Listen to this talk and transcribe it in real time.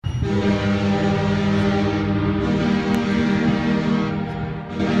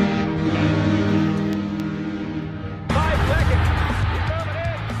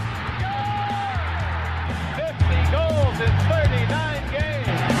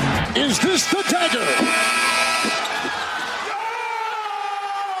Is this the dagger?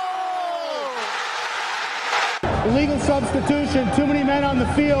 Illegal substitution, too many men on the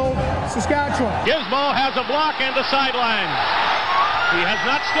field, Saskatchewan. Gizmo has a block and the sideline. He has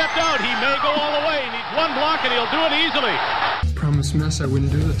not stepped out. He may go all the way. He needs one block and he'll do it easily. Promise Mess I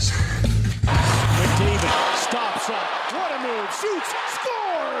wouldn't do this. McDavid stops up. What a move. Shoots.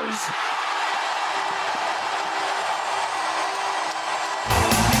 Scores!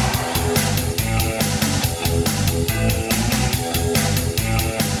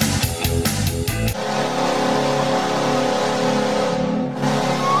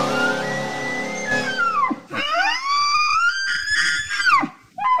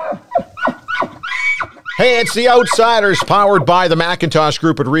 Hey, it's The Outsiders, powered by the Macintosh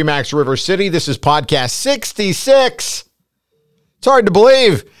Group at Remax River City. This is podcast 66. It's hard to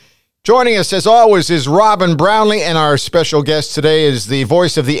believe. Joining us, as always, is Robin Brownlee, and our special guest today is the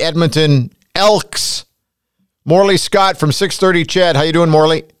voice of the Edmonton Elks, Morley Scott from 630 Ched. How you doing,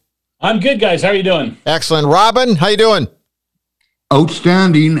 Morley? I'm good, guys. How are you doing? Excellent. Robin, how you doing?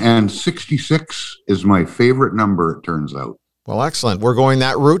 Outstanding, and 66 is my favorite number, it turns out. Well, excellent. We're going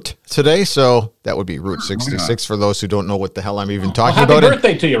that route today, so that would be Route 66 for those who don't know what the hell I'm even talking about. Happy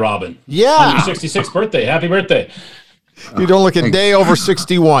birthday to you, Robin. Yeah. On your 66th birthday. Happy birthday. You don't look a day over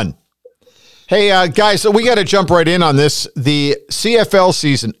 61. Hey, guys, so we got to jump right in on this. The CFL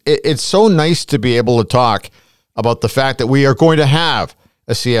season, it's so nice to be able to talk about the fact that we are going to have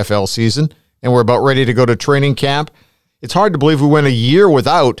a CFL season, and we're about ready to go to training camp. It's hard to believe we went a year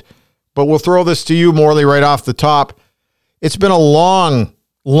without, but we'll throw this to you, Morley, right off the top. It's been a long,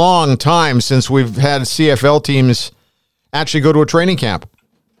 long time since we've had CFL teams actually go to a training camp.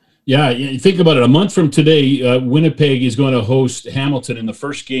 Yeah, you think about it. A month from today, Winnipeg is going to host Hamilton in the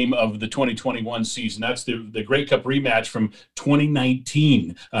first game of the 2021 season. That's the Grey Cup rematch from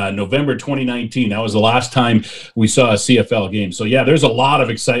 2019, November 2019. That was the last time we saw a CFL game. So, yeah, there's a lot of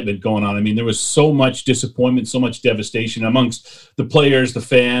excitement going on. I mean, there was so much disappointment, so much devastation amongst the players, the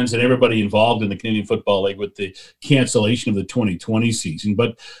fans, and everybody involved in the Canadian Football League with the cancellation of the 2020 season.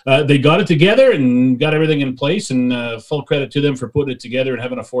 But they got it together and got everything in place, and full credit to them for putting it together and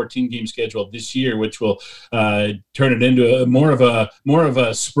having a 14-game schedule this year, which will turn it into more of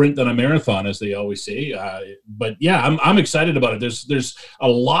a sprint than a marathon, as they always say. But yeah, I'm excited about it. There's a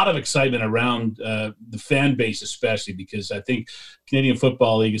lot of excitement around the fan base, especially because I think Canadian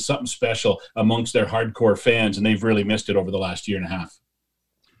Football League is something special amongst their hardcore fans, and they've really missed it over the last year and a half.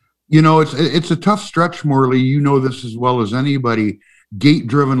 You know, it's a tough stretch, Morley. You know this as well as anybody.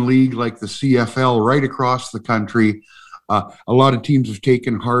 Gate-driven league like the CFL right across the country. A lot of teams have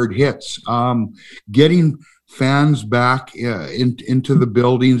taken hard hits. Getting fans back into the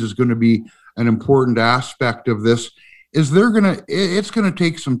buildings is going to be an important aspect of this. It's going to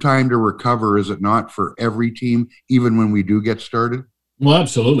take some time to recover, is it not, for every team, even when we do get started? Well,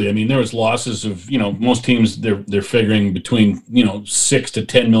 absolutely. I mean, there was losses of, most teams, they're figuring between, $6 to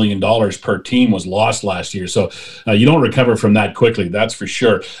 $10 million per team was lost last year. So you don't recover from that quickly, that's for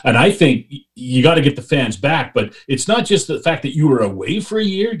sure. And I think you got to get the fans back, but it's not just the fact that you were away for a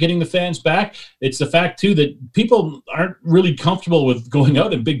year, getting the fans back. It's the fact, too, that people aren't really comfortable with going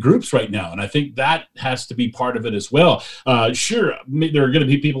out in big groups right now. And I think that has to be part of it as well. Sure, there are going to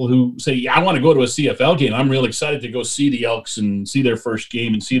be people who say, yeah, I want to go to a CFL game. I'm real excited to go see the Elks and see their first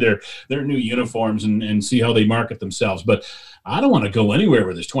game and see their new uniforms and see how they market themselves. But I don't want to go anywhere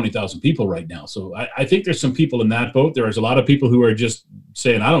where there's 20,000 people right now. So I think there's some people in that boat. There's a lot of people who are just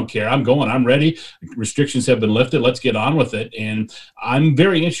saying, I don't care. I'm going. I'm ready. Restrictions have been lifted. Let's get on with it. And I'm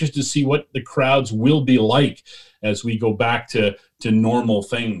very interested to see what the crowds will be like as we go back to normal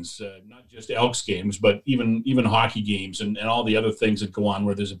things, not just Elks games, but even hockey games and all the other things that go on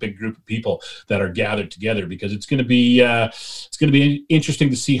where there's a big group of people that are gathered together, because it's going to be interesting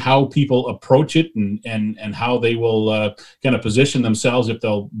to see how people approach it and how they will kind of position themselves, if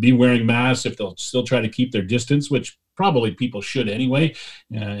they'll be wearing masks, if they'll still try to keep their distance, which probably people should anyway.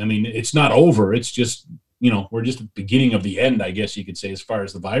 I mean, it's not over. It's just, we're just at the beginning of the end, I guess you could say, as far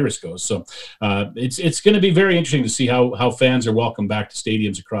as the virus goes. So it's going to be very interesting to see how fans are welcomed back to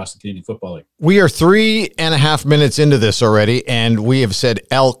stadiums across the Canadian Football League. We are 3.5 minutes into this already, and we have said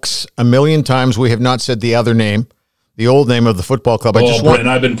Elks a million times. We have not said the other name, the old name of the football club. Brent,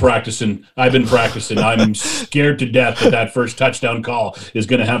 I've been practicing. I'm scared to death that first touchdown call is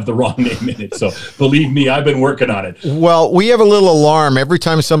going to have the wrong name in it. So believe me, I've been working on it. Well, we have a little alarm. Every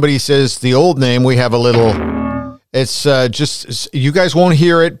time somebody says the old name, we have a little... It's just, you guys won't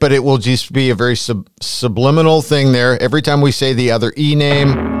hear it, but it will just be a very subliminal thing there. Every time we say the other E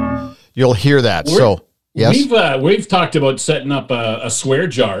name, you'll hear that. Yes. We've talked about setting up a swear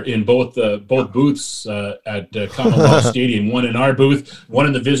jar in both booths at Commonwealth Stadium. One in our booth, one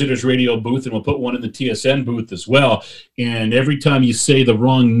in the Visitors Radio booth, and we'll put one in the TSN booth as well. And every time you say the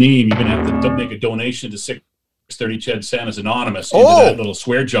wrong name, you're going to have to make a donation to 630 Ched Santa's Anonymous into that little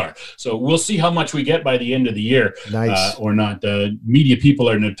swear jar. So we'll see how much we get by the end of the year. Nice. Or not. Media people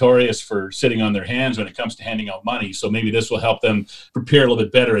are notorious for sitting on their hands when it comes to handing out money. So maybe this will help them prepare a little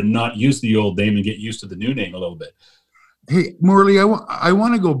bit better and not use the old name and get used to the new name a little bit. Hey, Morley, I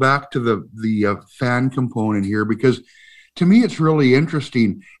want to go back to the fan component here, because to me it's really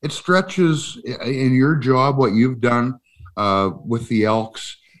interesting. It stretches in your job, what you've done with the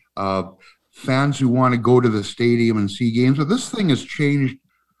Elks, fans who want to go to the stadium and see games. But this thing has changed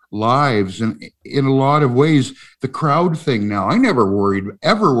lives, and in a lot of ways, the crowd thing now. I never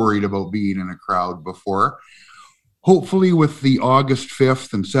worried about being in a crowd before. Hopefully with the August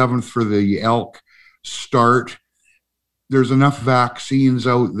 5th and 7th for the Elk start, there's enough vaccines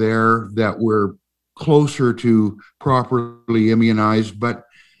out there that we're closer to properly immunized. But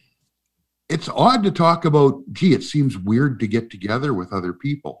it's odd to talk about, it seems weird to get together with other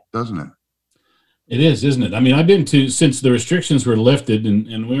people, doesn't it? It is, isn't it? I mean, I've been to, since the restrictions were lifted,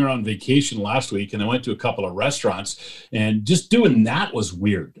 and we were on vacation last week, and I went to a couple of restaurants, and just doing that was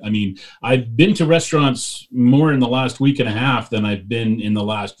weird. I mean, I've been to restaurants more in the last week and a half than I've been in the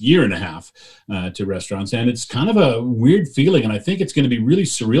last year and a half to restaurants, and it's kind of a weird feeling, and I think it's going to be really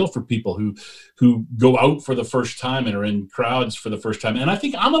surreal for people who go out for the first time and are in crowds for the first time. And I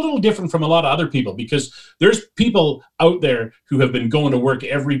think I'm a little different from a lot of other people, because there's people out there who have been going to work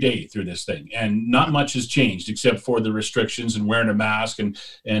every day through this thing, and not much has changed except for the restrictions and wearing a mask and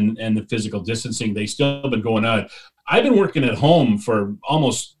the physical distancing. They still have been going out. I've been working at home for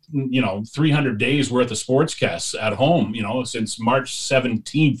almost 300 days worth of sportscasts at home, since March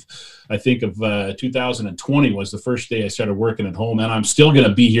 17th, I think, of 2020 was the first day I started working at home. And I'm still going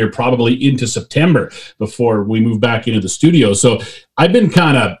to be here probably into September before we move back into the studio. So I've been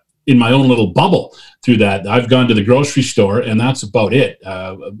kind of in my own little bubble through that. I've gone to the grocery store, and that's about it.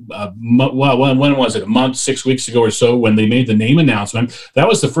 When was it? A month, 6 weeks ago or so, when they made the name announcement. That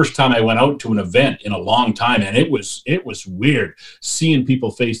was the first time I went out to an event in a long time, and it was weird seeing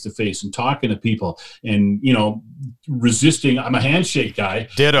people face to face and talking to people, and resisting. I'm a handshake guy.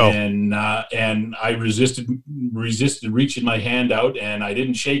 Ditto. And I resisted reaching my hand out, and I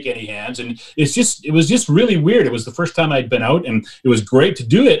didn't shake any hands, and it was just really weird. It was the first time I'd been out, and it was great to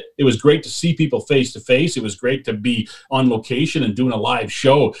do it. It was great to see people face to face. It was great to be on location and doing a live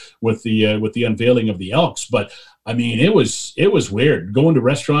show with the unveiling of the Elks. But I mean, it was weird. Going to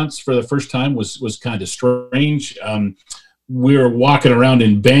restaurants for the first time was kind of strange. We were walking around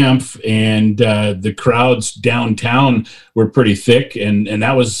in Banff, and the crowds downtown were pretty thick, and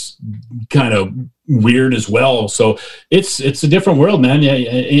that was kind of weird as well. So it's a different world, man. Yeah,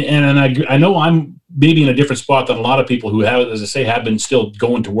 and I know I'm maybe in a different spot than a lot of people who have, as I say, have been still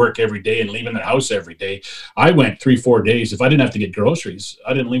going to work every day and leaving their house every day. I went 3-4 days. If I didn't have to get groceries,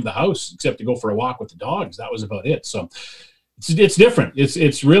 I didn't leave the house except to go for a walk with the dogs. That was about it. So it's different.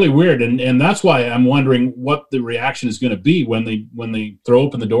 It's really weird. And that's why I'm wondering what the reaction is going to be when they throw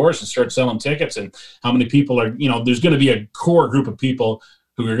open the doors and start selling tickets, and how many people are, there's going to be a core group of people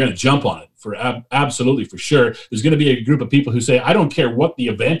who are going to jump on it for absolutely, for sure. There's going to be a group of people who say, I don't care what the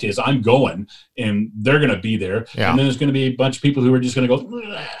event is, I'm going, and they're going to be there. Yeah. And then there's going to be a bunch of people who are just going to go,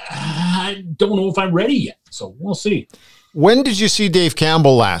 I don't know if I'm ready yet. So we'll see. When did you see Dave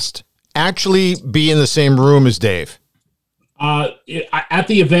Campbell last? Actually be in the same room as Dave? At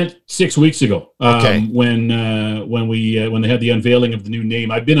the event 6 weeks ago, okay. when they had the unveiling of the new name.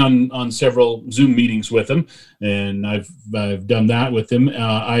 I've been on several Zoom meetings with him, and I've done that with him.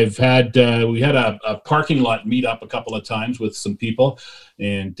 We had a parking lot meet up a couple of times with some people,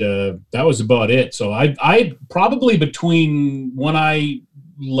 and that was about it. So I probably, between when I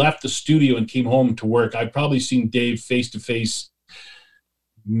left the studio and came home to work, I've probably seen Dave face to face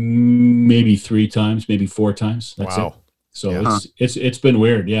maybe 3 times, maybe 4 times. That's wow. it. So it's been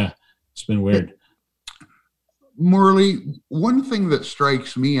weird. Yeah, it's been weird. Morley, one thing that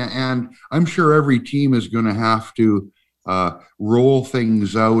strikes me, and I'm sure every team is going to have to roll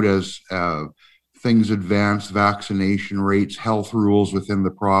things out as things advance, vaccination rates, health rules within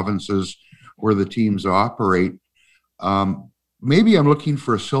the provinces where the teams operate. Maybe I'm looking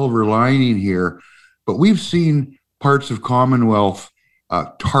for a silver lining here, but we've seen parts of Commonwealth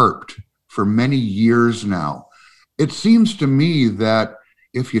tarped for many years now. It seems to me that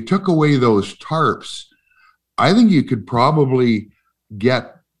if you took away those tarps, I think you could probably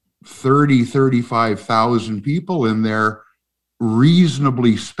get 35,000 people in there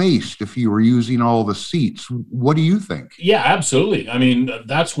reasonably spaced if you were using all the seats. What do you think? Yeah, absolutely. I mean,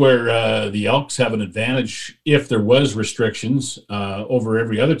 that's where the Elks have an advantage if there was restrictions over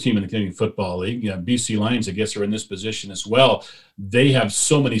every other team in the Canadian Football League. BC Lions, I guess, are in this position as well. They have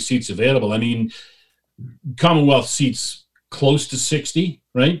so many seats available. I mean, Commonwealth seats close to 60,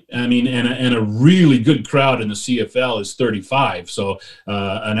 right? I mean, and a really good crowd in the CFL is 35. So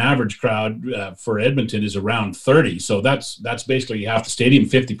an average crowd for Edmonton is around 30. So that's basically half the stadium,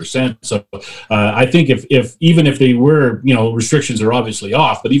 50%. So I think if even if they were, restrictions are obviously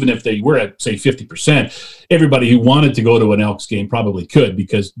off, but even if they were at, say, 50%, everybody who wanted to go to an Elks game probably could,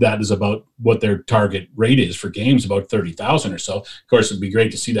 because that is about what their target rate is for games, about 30,000 or so. Of course, it'd be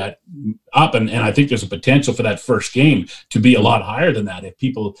great to see that up. And I think there's a potential for that first game to be a lot higher than that if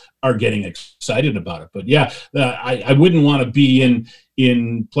people are getting excited about it. But yeah, I wouldn't want to be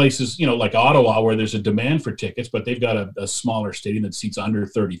in places, like Ottawa, where there's a demand for tickets, but they've got a smaller stadium that seats under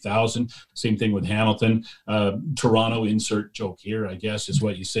 30,000. Same thing with Hamilton. Toronto, insert joke here, I guess is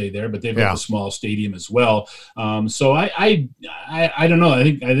what you say there, but they've got a small stadium as well. So I don't know. I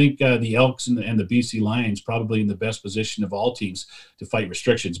think the Elks and the BC Lions probably in the best position of all teams to fight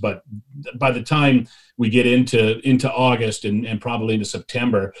restrictions. But by the time we get into August and probably into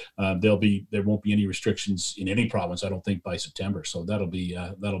September, there won't be any restrictions in any province, I don't think, by September. So that'll be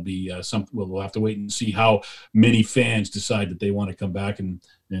something we'll have to wait and see how many fans decide that they want to come back and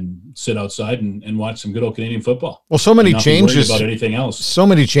sit outside and watch some good old Canadian football. Well, so many changes about anything else. So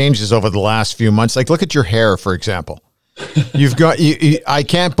many changes over the last few months. Like, look at your hair, for example. You've got I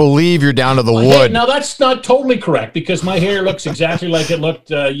can't believe you're down to the wood. Hey, now that's not totally correct, because my hair looks exactly like it looked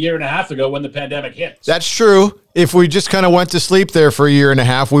a year and a half ago when the pandemic hit. That's true. If we just kind of went to sleep there for a year and a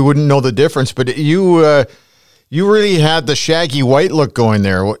half, we wouldn't know the difference. But you really had the shaggy white look going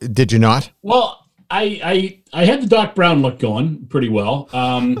there, did you not? Well, I had the Doc Brown look going pretty well.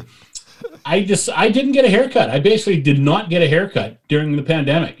 I didn't get a haircut. I basically did not get a haircut during the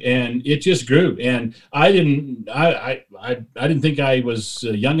pandemic, and it just grew. And I didn't think I was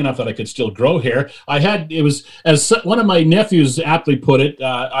young enough that I could still grow hair. It was, as one of my nephews aptly put it,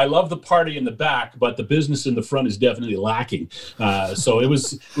 I love the party in the back, but the business in the front is definitely lacking. So it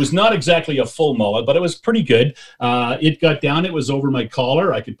was not exactly a full mullet, but it was pretty good. It got down. It was over my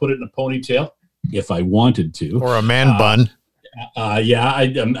collar. I could put it in a ponytail if I wanted to, or a man bun. Or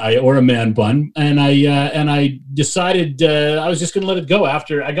a man bun, and I decided I was just going to let it go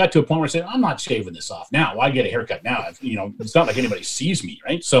after I got to a point where I said, I'm not shaving this off now. Why get a haircut now? It's not like anybody sees me,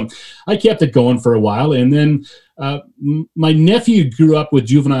 right? So I kept it going for a while, and then my nephew grew up with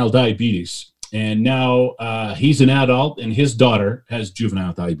juvenile diabetes, and now he's an adult, and his daughter has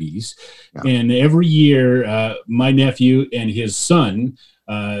juvenile diabetes. Yeah. And every year, my nephew and his son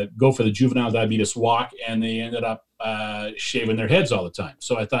go for the juvenile diabetes walk, and they ended up shaving their heads all the time.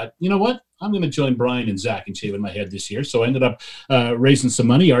 So I thought, you know what? I'm going to join Brian and Zach in shaving my head this year. So I ended up raising some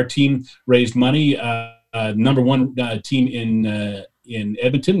money. Our team raised money. Number one team in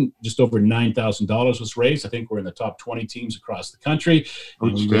Edmonton, just over $9,000 was raised. I think we're in the top 20 teams across the country.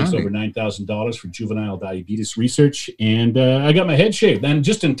 And we raised over $9,000 for juvenile diabetes research. And I got my head shaved, and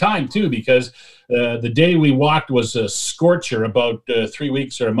just in time too, because the day we walked was a scorcher about 3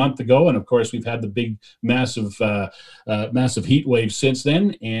 weeks or a month ago. And of course, we've had the big, massive heat wave since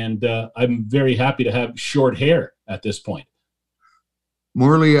then. And I'm very happy to have short hair at this point.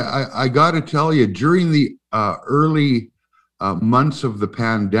 Morley, I got to tell you, during the early months of the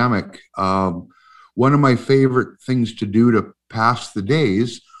pandemic, one of my favorite things to do to pass the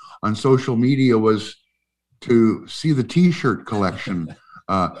days on social media was to see the T-shirt collection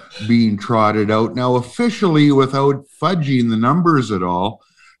being trotted out. Now, officially, without fudging the numbers at all,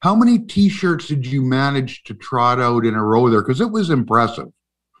 how many T-shirts did you manage to trot out in a row there? Because it was impressive.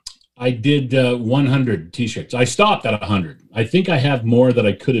 I did 100 T-shirts. I stopped at 100. I think I have more that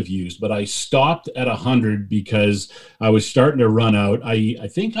I could have used, but I stopped at 100 because I was starting to run out. I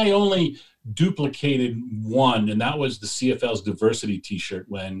think I only duplicated one, and that was the CFL's diversity T-shirt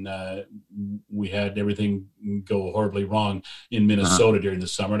when we had everything go horribly wrong in Minnesota during the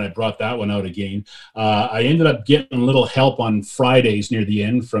summer, and I brought that one out again. I ended up getting a little help on Fridays near the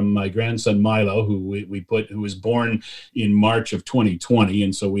end from my grandson Milo, who who was born in March of 2020,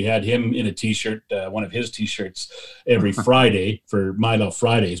 and so we had him in a T-shirt, one of his T-shirts, every Friday for Milo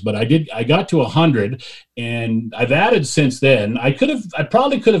Fridays. But I got to 100, and I've added since then. I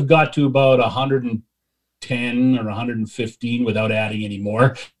probably could have got to about 110 or 115 without adding any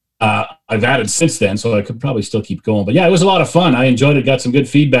more. I've added since then, so I could probably still keep going. But yeah, it was a lot of fun. I enjoyed it. Got some good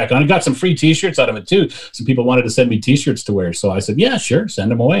feedback on it. Got some free T-shirts out of it too. Some people wanted to send me T-shirts to wear, so I said, yeah, sure,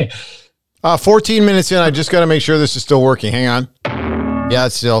 send them away. 14 minutes in. I just got to make sure this is still working. Hang on. Yeah,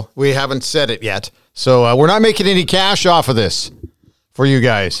 it's still. We haven't said it yet. So we're not making any cash off of this for you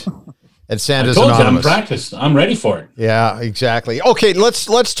guys at Santa's Anonymous. I'm practiced. I'm ready for it. Yeah, exactly. Okay,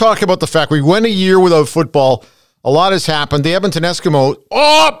 let's talk about the fact we went a year without football. A lot has happened. The Edmonton Eskimos.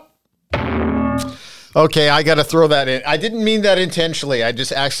 Oh! Okay, I got to throw that in. I didn't mean that intentionally. I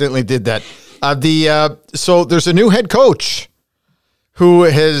just accidentally did that. So there's a new head coach who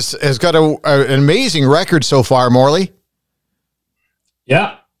has got an amazing record so far, Morley.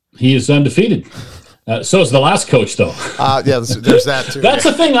 Yeah, he is undefeated. So is the last coach, though. Yeah, there's that too. That's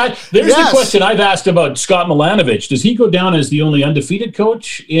the thing. The question I've asked about Scott Milanovich. Does he go down as the only undefeated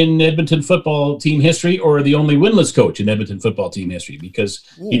coach in Edmonton football team history, or the only winless coach in Edmonton football team history? Because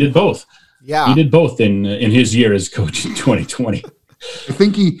he did both. Yeah, he did both in his year as coach in 2020.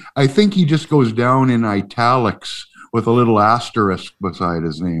 I think he just goes down in italics with a little asterisk beside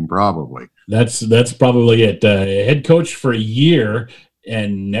his name, probably. That's probably it. Head coach for a year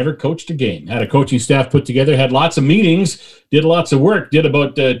and never coached a game. Had a coaching staff put together, had lots of meetings, did lots of work, did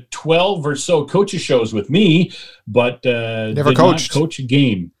about 12 or so coaches shows with me, but never coached. Not coach a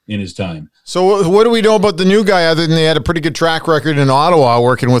game in his time. So what do we know about the new guy other than they had a pretty good track record in Ottawa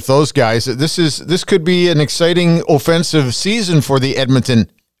working with those guys? This could be an exciting offensive season for the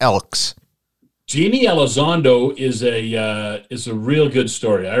Edmonton Elks. Jamie Elizondo is a real good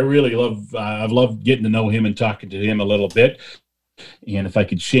story. I've loved getting to know him and talking to him a little bit. And if I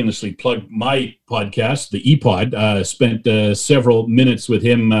could shamelessly plug my podcast, the ePod, spent several minutes with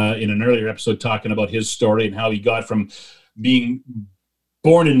him in an earlier episode talking about his story and how he got from being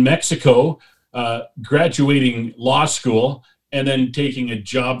born in Mexico, graduating law school, and then taking a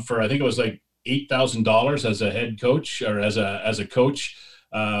job for, I think it was like $8,000 as a head coach or as a coach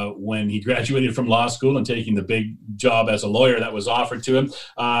when he graduated from law school, and taking the big job as a lawyer that was offered to him.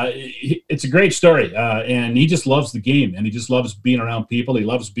 It's a great story, and he just loves the game, and he just loves being around people. He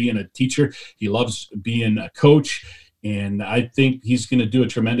loves being a teacher. He loves being a coach, and I think he's going to do a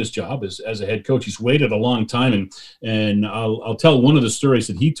tremendous job as a head coach. He's waited a long time, and I'll tell one of the stories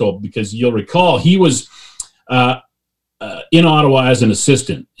that he told, because you'll recall he was in Ottawa as an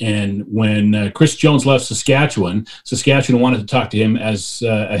assistant. And when Chris Jones left Saskatchewan wanted to talk to him as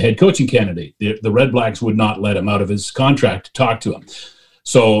a head coaching candidate. The Red Blacks would not let him out of his contract to talk to him.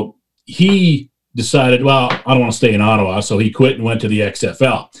 So he decided, well, I don't want to stay in Ottawa. So he quit and went to the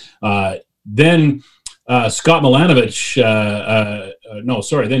XFL. Then Scott Milanovich,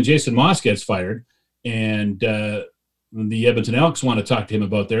 then Jason Moss gets fired. And the Edmonton Elks want to talk to him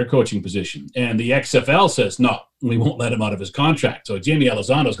about their coaching position. And the XFL says, no, we won't let him out of his contract. So Jamie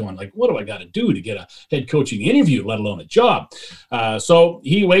Elizondo's going like, what do I got to do to get a head coaching interview, let alone a job? So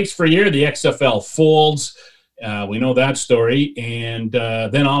he waits for a year. The XFL folds. We know that story. And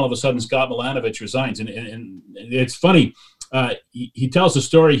then all of a sudden, Scott Milanovich resigns. And it's funny. He tells the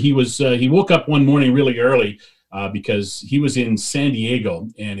story. He woke up one morning really early, because he was in San Diego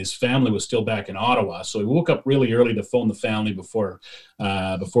and his family was still back in Ottawa. So he woke up really early to phone the family before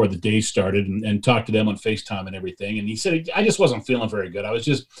the day started and talk to them on FaceTime and everything. And he said, I just wasn't feeling very good. I was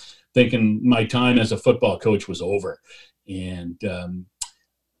just thinking my time as a football coach was over. And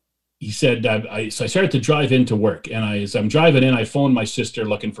he said, so I started to drive into work, and as I'm driving in, I phoned my sister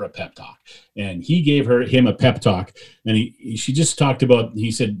looking for a pep talk, and he gave him a pep talk, and she just talked about, he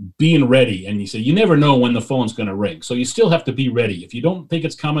said, being ready, and he said, you never know when the phone's going to ring, so you still have to be ready. If you don't think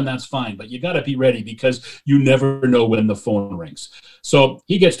it's coming, that's fine, but you got to be ready because you never know when the phone rings. So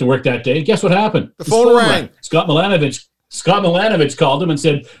he gets to work that day, and guess what happened? The phone rang. Scott Milanovich called him and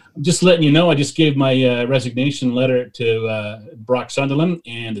said, I'm just letting you know, I just gave my resignation letter to Brock Sunderland,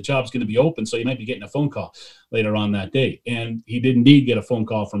 and the job's going to be open, so you might be getting a phone call later on that day. And he did indeed get a phone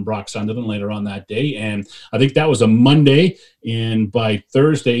call from Brock Sunderland later on that day, and I think that was a Monday, and by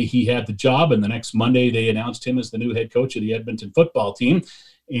Thursday he had the job, and the next Monday they announced him as the new head coach of the Edmonton football team,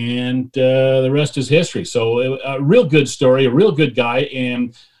 and the rest is history. So a real good story, a real good guy,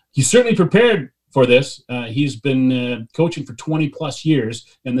 and he's certainly prepared for this. He's been coaching for 20 plus years,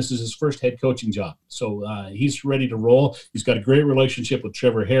 and this is his first head coaching job. So he's ready to roll. He's got a great relationship with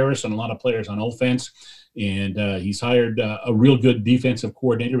Trevor Harris and a lot of players on offense. And he's hired a real good defensive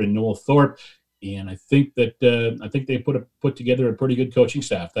coordinator in Noel Thorpe. And I think that they put together a pretty good coaching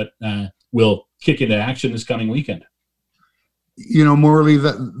staff that will kick into action this coming weekend. You know, Morley,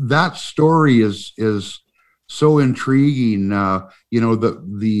 that story is so intriguing, the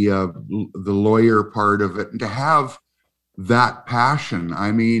lawyer part of it, and to have that passion.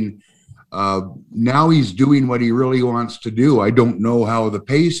 I mean, Now he's doing what he really wants to do. I don't know how the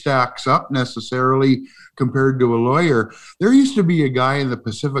pay stacks up necessarily compared to a lawyer. There used to be a guy in the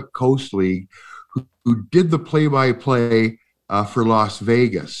Pacific Coast League who did the play-by-play for Las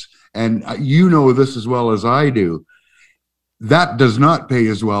Vegas. And you know this as well as I do. That does not pay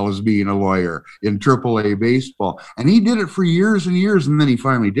as well as being a lawyer in AAA baseball. And he did it for years and years, and then he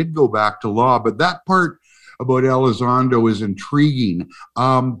finally did go back to law. But that part about Elizondo is intriguing.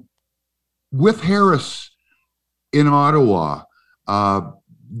 With Harris in Ottawa,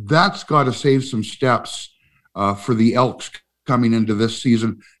 that's got to save some steps for the Elks coming into this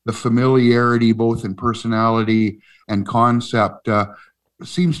season. The familiarity, both in personality and concept,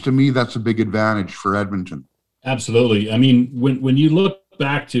 seems to me that's a big advantage for Edmonton. Absolutely. I mean, when you look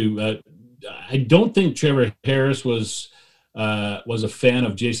back to, I don't think Trevor Harris was a fan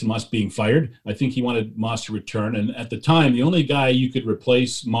of Jason Moss being fired. I think he wanted Moss to return. And at the time, the only guy you could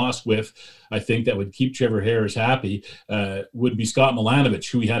replace Moss with, I think that would keep Trevor Harris happy, would be Scott Milanovich,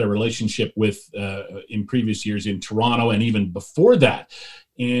 who he had a relationship with in previous years in Toronto and even before that.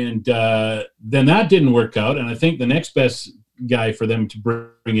 And then that didn't work out. And I think the next best guy for them to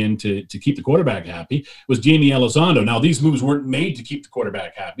bring in to keep the quarterback happy was Jamie Elizondo. Now, these moves weren't made to keep the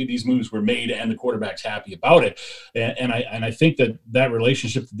quarterback happy. These moves were made and the quarterback's happy about it. And I think that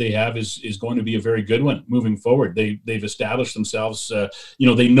relationship that they have is going to be a very good one moving forward. They've established themselves,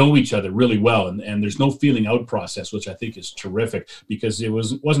 they know each other really well, and there's no feeling out process, which I think is terrific, because it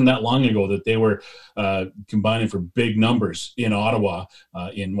wasn't that long ago that they were combining for big numbers in Ottawa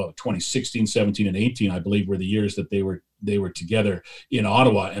in 2016, 17, and 18, I believe, were the years that they were together in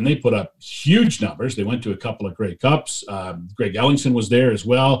Ottawa, and they put up huge numbers. They went to a couple of Grey Cups. Greg Ellingson was there as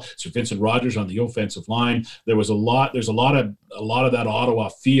well. Sir Vincent Rogers on the offensive line. There's a lot of that Ottawa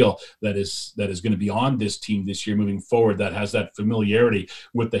feel that is going to be on this team this year moving forward, that has that familiarity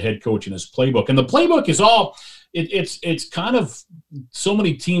with the head coach and his playbook. And the playbook is all it's kind of, so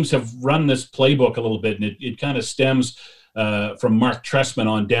many teams have run this playbook a little bit, and it kind of stems from Mark Trestman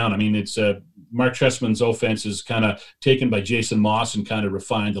on down. I mean, it's Mark Trestman's offense is kind of taken by Jason Moss and kind of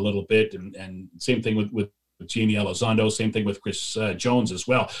refined a little bit, and same thing with Jamie Elizondo, same thing with Chris Jones as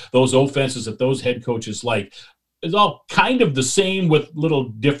well. Those offenses that those head coaches like is all kind of the same with little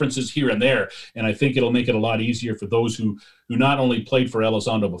differences here and there, and I think it'll make it a lot easier for those who not only played for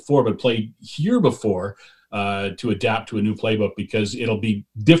Elizondo before but played here before to adapt to a new playbook, because it'll be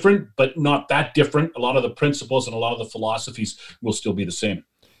different but not that different. A lot of the principles and a lot of the philosophies will still be the same.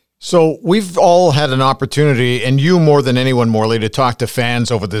 So we've all had an opportunity, and you more than anyone, Morley, to talk to fans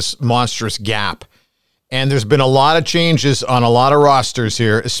over this monstrous gap. And there's been a lot of changes on a lot of rosters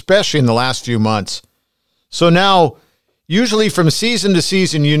here, especially in the last few months. So now, usually from season to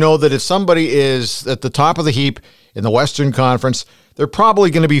season, you know that if somebody is at the top of the heap in the Western Conference, they're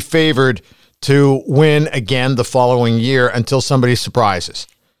probably going to be favored to win again the following year until somebody surprises.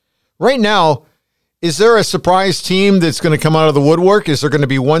 Right now, is there a surprise team that's going to come out of the woodwork? Is there going to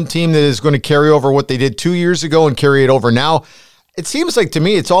be one team that is going to carry over what they did 2 years ago and carry it over now? It seems like to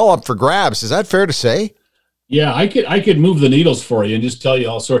me it's all up for grabs. Is that fair to say? Yeah, I could move the needles for you and just tell you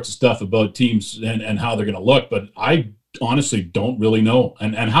all sorts of stuff about teams and how they're going to look, but I honestly don't really know.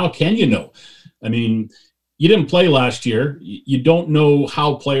 And how can you know? I mean, you didn't play last year. You don't know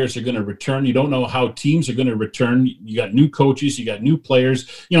how players are going to return. You don't know how teams are going to return. You got new coaches. You got new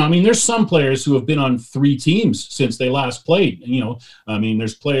players. I mean, there's some players who have been on 3 teams since they last played. I mean,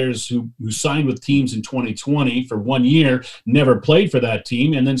 there's players who signed with teams in 2020 for 1 year, never played for that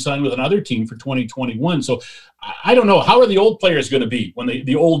team, and then signed with another team for 2021. So I don't know. How are the old players going to be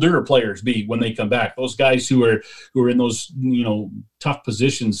the older players be when they come back? Those guys who are in those, tough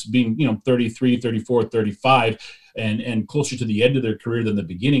positions, being, 33, 34, 35 and closer to the end of their career than the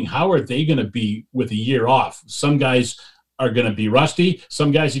beginning. How are they going to be with a year off? Some guys are going to be rusty.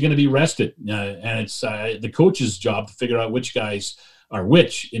 Some guys are going to be rested. And it's the coach's job to figure out which guys are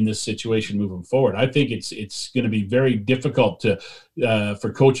which in this situation moving forward. I think it's going to be very difficult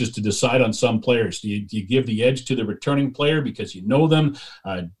for coaches to decide on some players. Do you give the edge to the returning player because you know them,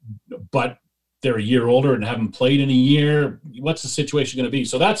 but they're a year older and haven't played in a year? What's the situation going to be?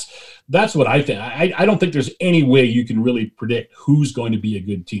 So that's what I think. I don't think there's any way you can really predict who's going to be a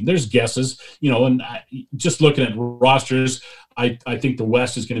good team. There's guesses, and just looking at rosters, I think the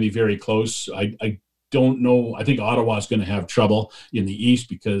West is going to be very close. don't know. I think Ottawa's going to have trouble in the East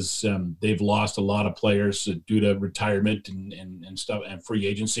because they've lost a lot of players due to retirement and stuff and free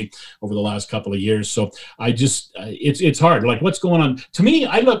agency over the last couple of years. So I just it's hard. Like, what's going on? To me,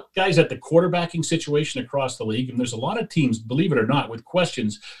 I look, guys, at the quarterbacking situation across the league, and there's a lot of teams, believe it or not, with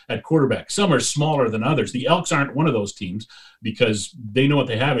questions at quarterback. Some are smaller than others. The Elks aren't one of those teams because they know what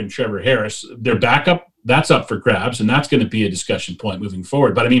they have in Trevor Harris. Their backup, that's up for grabs, and that's going to be a discussion point moving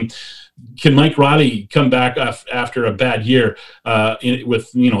forward. But I mean, can Mike Riley come back after a bad year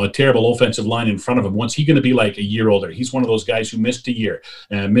with a terrible offensive line in front of him? What's he going to be like a year older? He's one of those guys who missed a year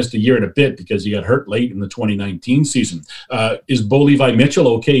and a bit because he got hurt late in the 2019 season. Is Bo Levi Mitchell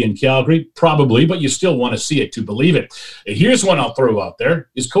okay in Calgary? Probably, but you still want to see it to believe it. Here's one I'll throw out there.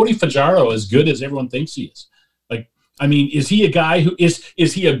 Is Cody Fajardo as good as everyone thinks he is? I mean, is he a guy who is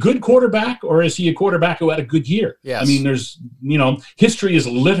he a good quarterback, or is he a quarterback who had a good year? Yes. I mean, there's, history is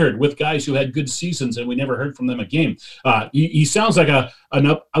littered with guys who had good seasons and we never heard from them again. He sounds like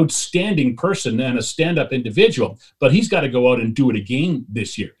an outstanding person and a stand-up individual, but he's got to go out and do it again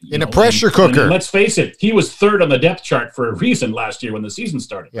this year. In a pressure cooker. And let's face it, he was third on the depth chart for a reason last year when the season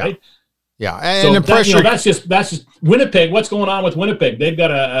started, right? Yeah, and so that's just Winnipeg. What's going on with Winnipeg? They've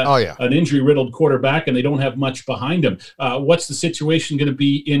got an injury-riddled quarterback, and they don't have much behind him. What's the situation going to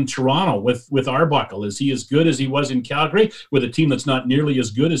be in Toronto with Arbuckle? Is he as good as he was in Calgary with a team that's not nearly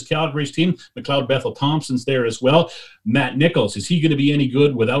as good as Calgary's team? McLeod Bethel-Thompson's there as well. Matt Nichols, is he going to be any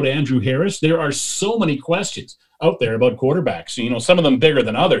good without Andrew Harris? There are so many questions out there about quarterbacks. Some of them bigger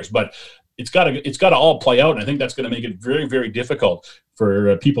than others, but it's got to all play out, and I think that's going to make it very, very difficult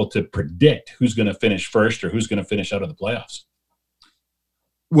for people to predict who's going to finish first or who's going to finish out of the playoffs.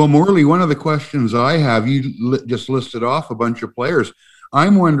 Well, Morley, one of the questions I have, you just listed off a bunch of players.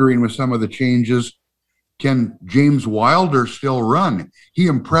 I'm wondering, with some of the changes, can James Wilder still run? He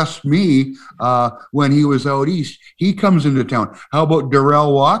impressed me when he was out east. He comes into town. How about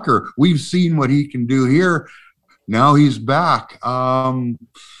Darrell Walker? We've seen what he can do here. Now he's back.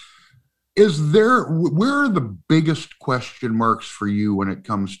 Where are the biggest question marks for you when it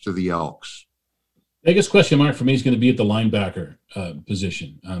comes to the Elks? Biggest question mark for me is going to be at the linebacker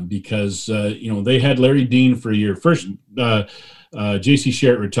position because they had Larry Dean for a year. First, J.C.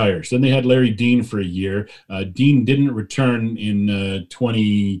 Sherritt retires. Then they had Larry Dean for a year. Dean didn't return in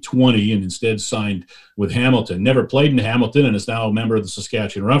 2020 and instead signed with Hamilton. Never played in Hamilton and is now a member of the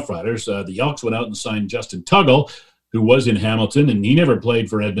Saskatchewan Roughriders. The Elks went out and signed Justin Tuggle, who was in Hamilton, and he never played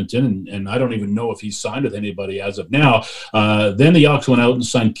for Edmonton, and I don't even know if he's signed with anybody as of now. Then the Elks went out and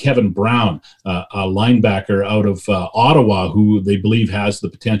signed Kevin Brown, a linebacker out of Ottawa, who they believe has the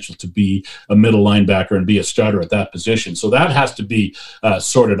potential to be a middle linebacker and be a starter at that position. So that has to be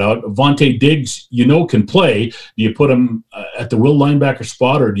sorted out. Vontae Diggs, can play. Do you put him at the will linebacker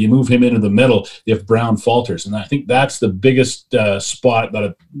spot, or do you move him into the middle if Brown falters? And I think that's the biggest spot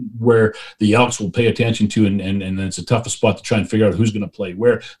where the Elks will pay attention to, and it's the toughest spot to try and figure out who's going to play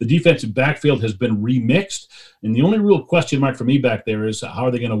where. The defensive backfield has been remixed, and the only real question mark for me back there is how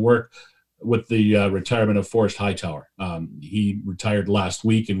are they going to work with the retirement of Forrest Hightower. He retired last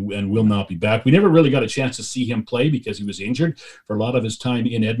week and will not be back. We never really got a chance to see him play because he was injured for a lot of his time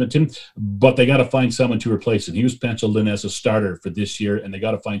in Edmonton, but they got to find someone to replace him. He was penciled in as a starter for this year, and they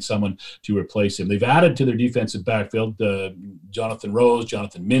got to find someone to replace him. They've added to their defensive backfield Jonathan Rose,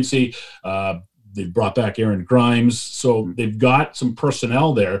 Jonathan Mincy, they've brought back Aaron Grimes. So they've got some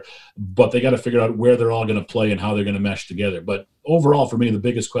personnel there, but they got to figure out where they're all going to play and how they're going to mesh together. But overall, for me, the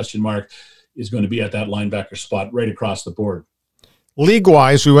biggest question mark is going to be at that linebacker spot right across the board.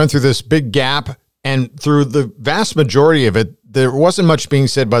 League-wise, we went through this big gap, and through the vast majority of it, there wasn't much being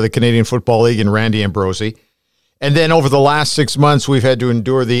said by the Canadian Football League and Randy Ambrosie. And then over the last 6 months, we've had to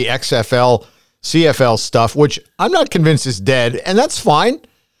endure the XFL, CFL stuff, which I'm not convinced is dead, and that's fine.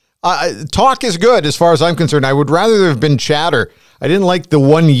 Talk is good as far as I'm concerned. I would rather there have been chatter. I didn't like the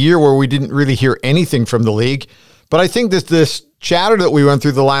 1 year where we didn't really hear anything from the league. But I think that this chatter that we went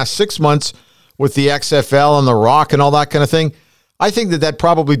through the last 6 months with the XFL and the Rock and all that kind of thing, I think that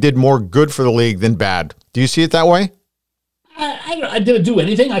probably did more good for the league than bad. Do you see it that way? I didn't do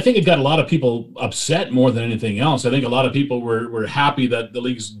anything. I think it got a lot of people upset more than anything else. I think a lot of people were happy that the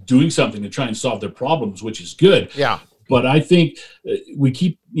league's doing something to try and solve their problems, which is good. Yeah. But I think we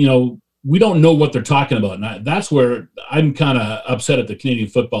keep, we don't know what they're talking about. And that's where I'm kind of upset at the Canadian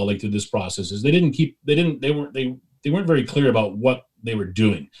Football League through this process is they weren't very clear about what they were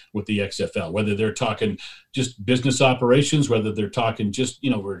doing with the XFL, whether they're talking just business operations, whether they're talking just,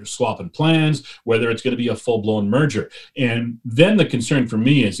 we're swapping plans, whether it's going to be a full-blown merger. And then the concern for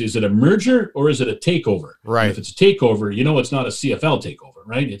me is it a merger or is it a takeover? Right. And if it's a takeover, it's not a CFL takeover,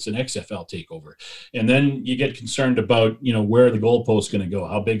 right? It's an XFL takeover. And then you get concerned about, where are the goalposts going to go?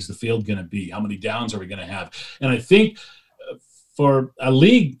 How big's the field going to be? How many downs are we going to have? And I think for a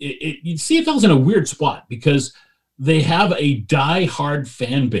league, CFL's in a weird spot because they have a die-hard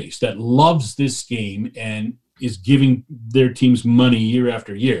fan base that loves this game and is giving their teams money year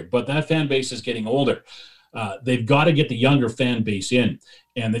after year. But that fan base is getting older. They've got to get the younger fan base in,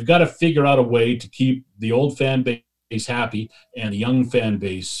 and they've got to figure out a way to keep the old fan base happy and the young fan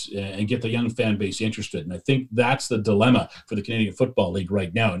base and get the young fan base interested. And I think that's the dilemma for the Canadian Football League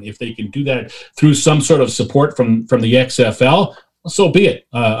right now. And if they can do that through some sort of support from the XFL, so be it.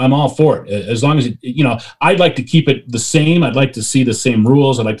 I'm all for it. As long as, I'd like to keep it the same. I'd like to see the same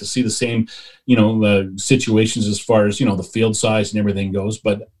rules. I'd like to see the same, situations as far as, the field size and everything goes.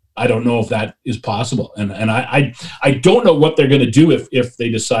 But I don't know if that is possible. And I don't know what they're going to do if they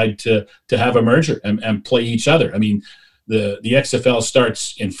decide to have a merger and play each other. I mean, the XFL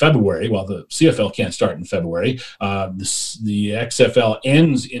starts in February. Well, the CFL can't start in February. The XFL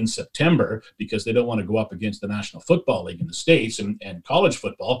ends in September because they don't want to go up against the National Football League in the States and college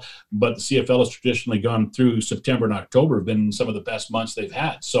football. But the CFL has traditionally gone through September and October, have been some of the best months they've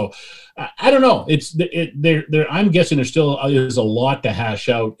had. So I don't know. I'm guessing there still is a lot to hash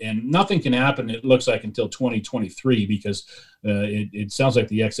out, and nothing can happen, it looks like, until 2023 because it sounds like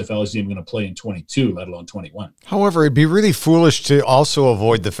the XFL isn't even going to play in 22, let alone 21. However, it'd be really foolish to also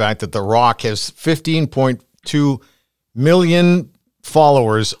avoid the fact that The Rock has 15.2 million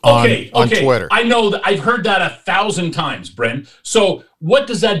followers on Twitter. I know that I've heard that 1,000 times, Brent. So what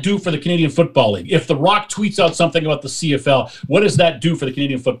does that do for the Canadian Football League? If The Rock tweets out something about the CFL, what does that do for the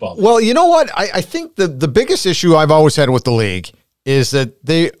Canadian Football League? Well, you know what? I think the biggest issue I've always had with the league is that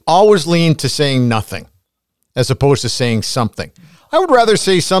they always lean to saying nothing as opposed to saying something. I would rather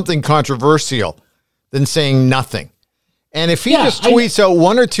say something controversial than saying nothing. And if he just tweets out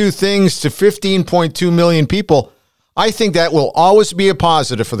one or two things to 15.2 million people, I think that will always be a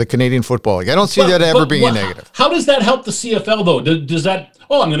positive for the Canadian Football League. I don't see that ever being a negative. How does that help the CFL, though? Does that,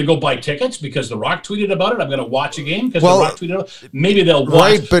 I'm going to go buy tickets because The Rock tweeted about it. I'm going to watch a game because The Rock tweeted about it. Maybe they'll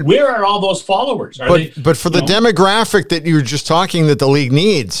watch. Right, but where are all those followers? But for the demographic that you're just talking that the league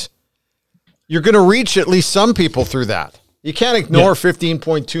needs, you're going to reach at least some people through that. You can't ignore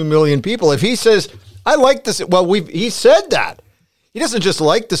 15.2 million people. If he says, I like this, he said that. He doesn't just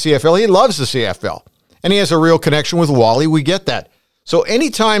like the CFL, he loves the CFL. And he has a real connection with Wally. We get that. So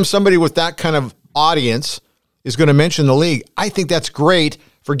anytime somebody with that kind of audience is going to mention the league, I think that's great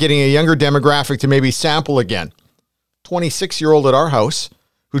for getting a younger demographic to maybe sample again. 26-year-old at our house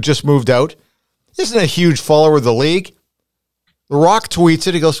who just moved out isn't a huge follower of the league. The Rock tweets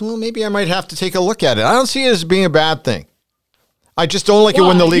it. He goes, well, maybe I might have to take a look at it. I don't see it as being a bad thing. I just don't like it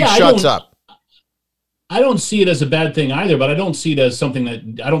when the league shuts up. I don't see it as a bad thing either, but I don't see it as something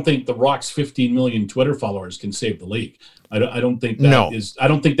that I don't think The Rock's 15 million Twitter followers can save the league. I don't think that is. I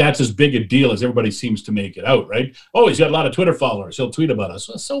don't think that's as big a deal as everybody seems to make it out. Right? Oh, he's got a lot of Twitter followers. He'll tweet about us.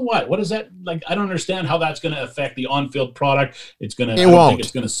 So what? What is that like? I don't understand how that's going to affect the on-field product. It's going to. I don't think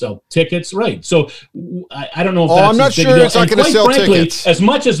it's going to sell tickets. Right? So I don't know if that's. I'm not sure it's not going to sell tickets. As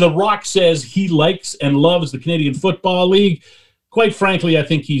much as The Rock says he likes and loves the Canadian Football League, quite frankly, I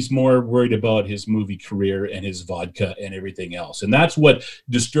think he's more worried about his movie career and his vodka and everything else. And that's what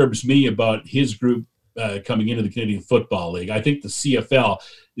disturbs me about his group coming into the Canadian Football League. I think the CFL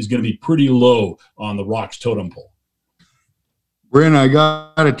is going to be pretty low on The Rock's totem pole. Bryn, I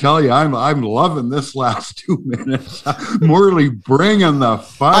got to tell you, I'm loving this last 2 minutes. Morley bringing the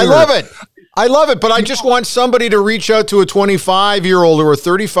fire. I love it, but I just want somebody to reach out to a 25-year-old or a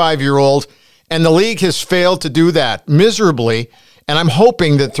 35-year-old, and the league has failed to do that miserably. And I'm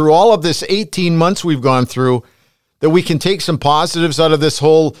hoping that through all of this 18 months we've gone through, that we can take some positives out of this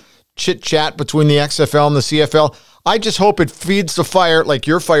whole chit-chat between the XFL and the CFL. I just hope it feeds the fire like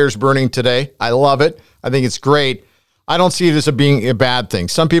your fire's burning today. I love it. I think it's great. I don't see it as being a bad thing.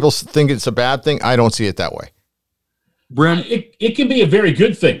 Some people think it's a bad thing. I don't see it that way. Brent, it can be a very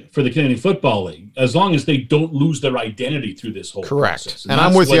good thing for the Canadian Football League as long as they don't lose their identity through this whole process. And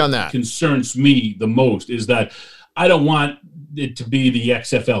I'm with you on that. What concerns me the most is that I don't want it to be the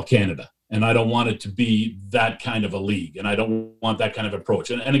XFL Canada, and I don't want it to be that kind of a league, and I don't want that kind of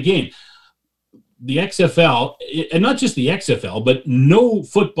approach. And again, the XFL, and not just the XFL, but no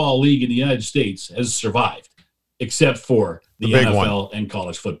football league in the United States has survived except for the NFL and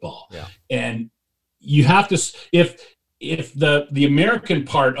college football. Yeah. And you have to, if if the American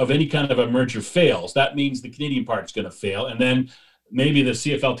part of any kind of a merger fails, that means the Canadian part's going to fail, and then maybe the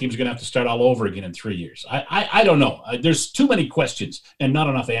CFL teams are going to have to start all over again in 3 years. I don't know. There's too many questions and not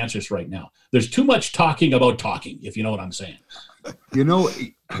enough answers right now. There's too much talking about talking, if you know what I'm saying. You know,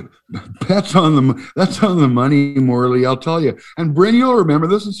 that's on the money, Morley. I'll tell you. And Bryn, you'll remember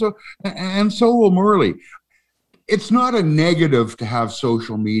this, and so will Morley. It's not a negative to have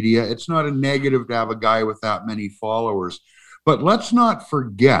social media. It's not a negative to have a guy with that many followers. But let's not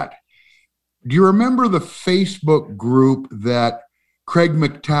forget. Do you remember the Facebook group that Craig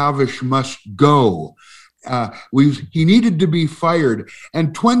McTavish must go? He needed to be fired,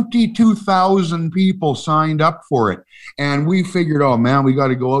 and 22,000 people signed up for it. And we figured, oh man, we got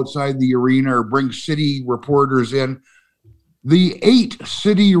to go outside the arena or bring city reporters in. The 8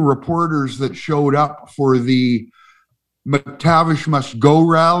 city reporters that showed up for the McTavish must go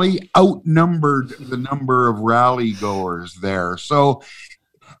rally outnumbered the number of rally goers there. So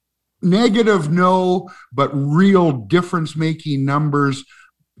negative, no, but real difference-making numbers,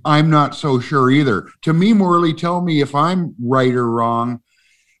 I'm not so sure either. To me, Morley, tell me if I'm right or wrong,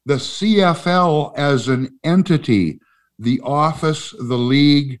 the CFL as an entity, the office, the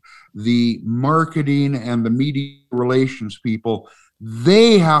league, the marketing, and the media relations people,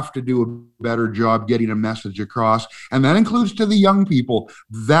 they have to do a better job getting a message across. And that includes to the young people.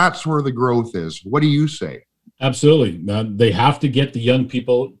 That's where the growth is. What do you say? Absolutely. They have to get the young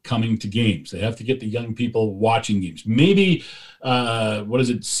people coming to games. They have to get the young people watching games. Maybe,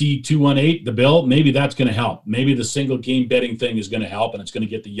 C218, the bill, maybe that's going to help. Maybe the single game betting thing is going to help, and it's going to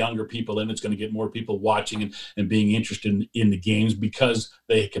get the younger people in. It's going to get more people watching and being interested in the games because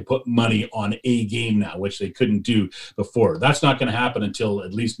they can put money on a game now, which they couldn't do before. That's not going to happen until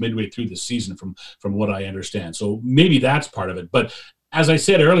at least midway through the season from what I understand. So maybe that's part of it. But as I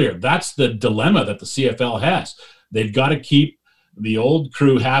said earlier, that's the dilemma that the CFL has. They've got to keep the old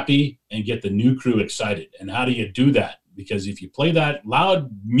crew happy and get the new crew excited. And how do you do that? Because if you play that loud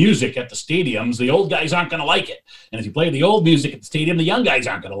music at the stadiums, the old guys aren't going to like it. And if you play the old music at the stadium, the young guys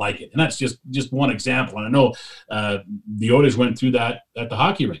aren't going to like it. And that's just one example. And I know the Oilers went through that at the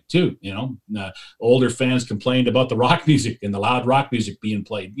hockey rink too. Older fans complained about the rock music and the loud rock music being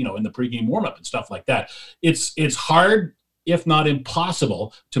played, in the pregame warmup and stuff like that. It's hard, if not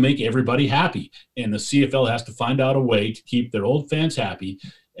impossible, to make everybody happy. And the CFL has to find out a way to keep their old fans happy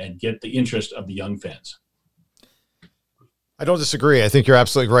and get the interest of the young fans. I don't disagree. I think you're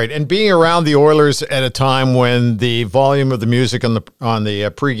absolutely right. And being around the Oilers at a time when the volume of the music on the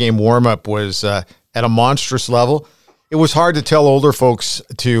pregame warm-up was at a monstrous level, it was hard to tell older folks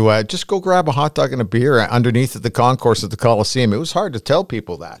to just go grab a hot dog and a beer underneath the concourse at the Coliseum. It was hard to tell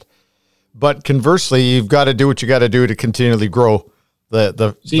people that. But conversely, you've got to do what you got to do to continually grow.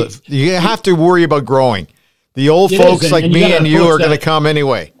 You have to worry about growing. The old folks like me and you are going to come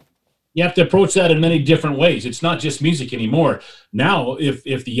anyway. You have to approach that in many different ways. It's not just music anymore. Now, if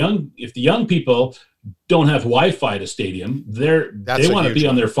the young people don't have Wi-Fi at a stadium, they want to be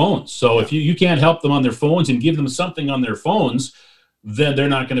on their phones. So if you can't help them on their phones and give them something on their phones, then they're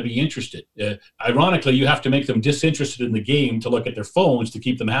not going to be interested. Ironically, you have to make them disinterested in the game to look at their phones to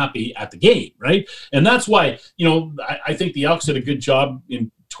keep them happy at the game, right? And that's why, I think the Elks did a good job in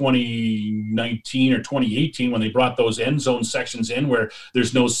 2019 or 2018 when they brought those end zone sections in where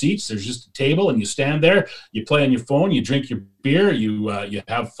there's no seats, there's just a table, and you stand there, you play on your phone, you drink your beer, you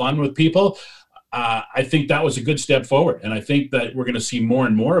have fun with people. I think that was a good step forward, and I think that we're going to see more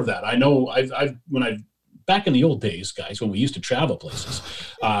and more of that. I know back in the old days, guys, when we used to travel places,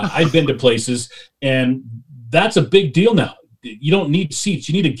 I've been to places, and that's a big deal now. You don't need seats.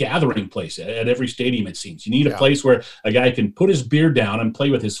 You need a gathering place at every stadium, it seems. You need a place where a guy can put his beer down and play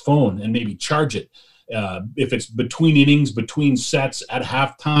with his phone and maybe charge it. If it's between innings, between sets, at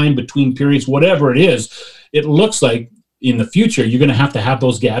halftime, between periods, whatever it is, it looks like in the future you're going to have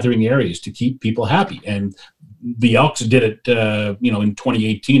those gathering areas to keep people happy. And the Elks did it, in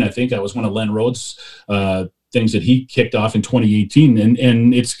 2018. I think that was one of Len Rhodes' things that he kicked off in 2018,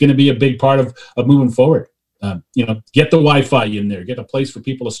 and it's going to be a big part of moving forward. Get the Wi-Fi in there, get a place for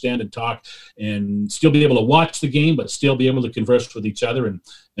people to stand and talk and still be able to watch the game, but still be able to converse with each other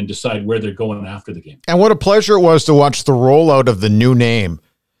and decide where they're going after the game. And what a pleasure it was to watch the rollout of the new name,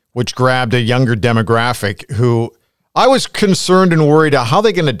 which grabbed a younger demographic who I was concerned and worried how are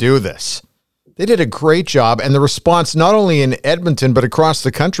they going to do this? They did a great job, and the response not only in Edmonton but across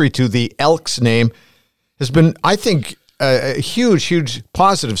the country to the Elks name has been, I think, a huge, huge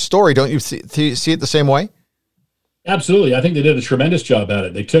positive story. Don't you see it the same way? Absolutely. I think they did a tremendous job at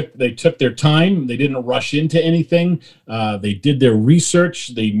it. They took their time. They didn't rush into anything. They did their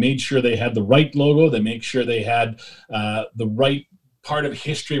research. They made sure they had the right logo. They made sure they had the right part of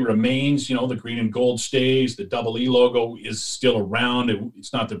history remains. You know, the green and gold stays. The double E logo is still around.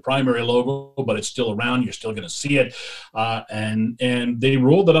 It's not the primary logo, but it's still around. You're still going to see it. And they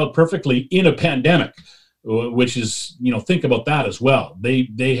rolled it out perfectly in a pandemic, which is, you know, think about that as well.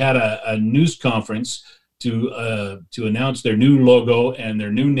 They had a news conference to announce their new logo and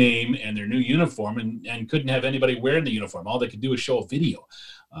their new name and their new uniform, and couldn't have anybody wearing the uniform. All they could do is show a video.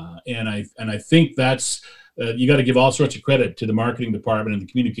 And I think that's you got to give all sorts of credit to the marketing department and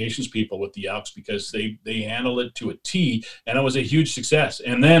the communications people with the Elks, because they handled it to a T, and it was a huge success.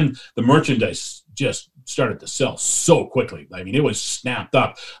 And then the merchandise just started to sell so quickly. I mean, it was snapped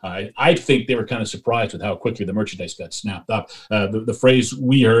up. I think they were kind of surprised with how quickly the merchandise got snapped up. The phrase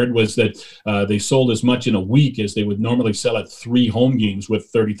we heard was that they sold as much in a week as they would normally sell at 3 home games with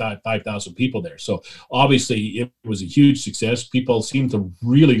 35,000 people there. So obviously it was a huge success. People seem to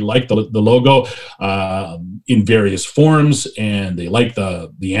really like the logo in various forms, and they like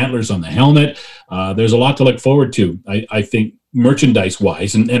the antlers on the helmet. There's a lot to look forward to, I think, merchandise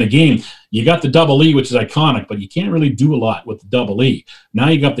wise. And again, you got the double E, which is iconic, but you can't really do a lot with the double E. Now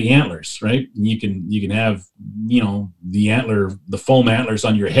you got the antlers, right? And you can have, you know, the foam antlers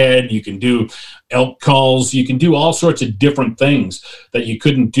on your head. You can do elk calls. You can do all sorts of different things that you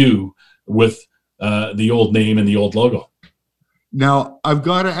couldn't do with the old name and the old logo. Now I've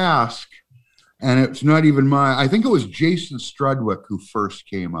got to ask, and it's not even I think it was Jason Strudwick who first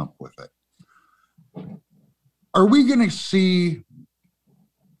came up with it. Are we going to see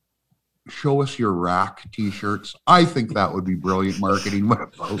show us your rack t-shirts? I think that would be brilliant marketing.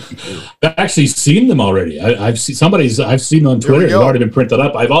 What about you? I've actually seen them already. I've seen them on Twitter. They've already been printed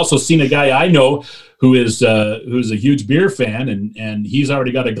up. I've also seen a guy I know who's a huge beer fan, and he's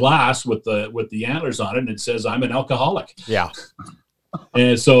already got a glass with the antlers on it, and it says, "I'm an alcoholic." Yeah.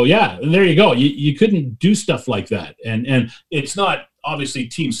 And so, yeah, there you go. You couldn't do stuff like that. And it's not obviously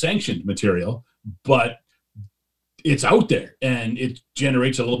team sanctioned material, but it's out there and it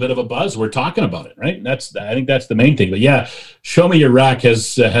generates a little bit of a buzz. We're talking about it, right? I think that's the main thing. But yeah, Show Me Your Rack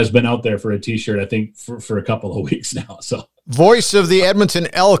has been out there for a t-shirt, I think, for a couple of weeks now. So voice of the Edmonton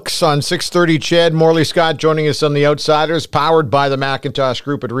Elks on 630 CHED, Morley Scott joining us on The Outsiders, powered by the Macintosh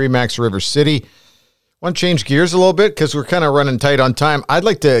Group at Remax River City. Want to change gears a little bit because we're kind of running tight on time. I'd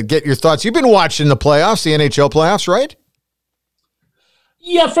like to get your thoughts. You've been watching the playoffs, the NHL playoffs, right?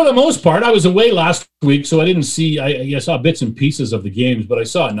 Yeah, for the most part. I was away last week, so I didn't see. I saw bits and pieces of the games, but I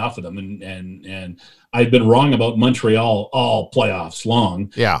saw enough of them. And I've been wrong about Montreal all playoffs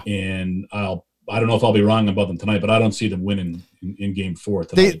long. Yeah, and I don't know if I'll be wrong about them tonight, but I don't see them winning in Game 4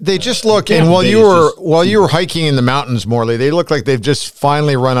 tonight. They just look. And while you were hiking in the mountains, Morley, they look like they've just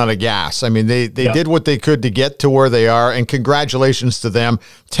finally run out of gas. I mean, they did what they could to get to where they are, and congratulations to them.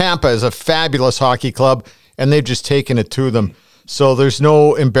 Tampa is a fabulous hockey club, and they've just taken it to them. So there's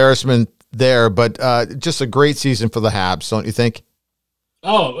no embarrassment there, but just a great season for the Habs, don't you think?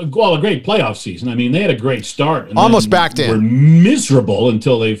 Oh, well, a great playoff season. I mean, they had a great start. And almost backed in. Were miserable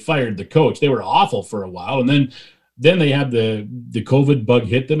until they fired the coach. They were awful for a while, and then they had the COVID bug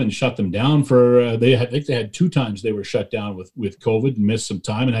hit them and shut them down for. I think they had 2 times they were shut down with COVID and missed some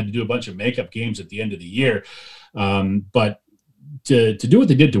time and had to do a bunch of makeup games at the end of the year. But to do what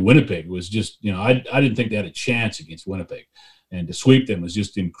they did to Winnipeg was just, you know, I didn't think they had a chance against Winnipeg. And to sweep them was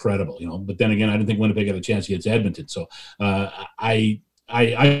just incredible, you know. But then again, I didn't think Winnipeg had a chance against Edmonton. So I've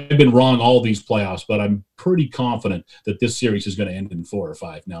been wrong all these playoffs, but I'm pretty confident that this series is going to end in 4 or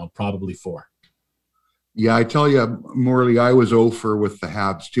 5 now, probably 4. Yeah, I tell you, Morley, I was 0-for with the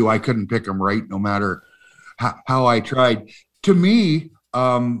Habs too. I couldn't pick them right no matter how I tried. To me,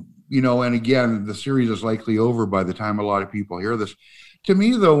 you know, and again, the series is likely over by the time a lot of people hear this. To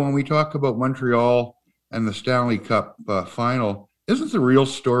me, though, when we talk about Montreal and the Stanley Cup final, isn't the real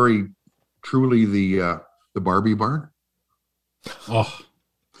story truly the Barbie barn? Oh,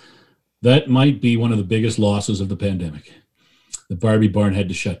 that might be one of the biggest losses of the pandemic. The Barbie barn had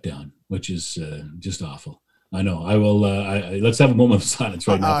to shut down, which is just awful. I know. I will. Let's have a moment of silence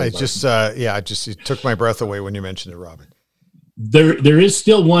right now. It took my breath away when you mentioned it, Robin. There is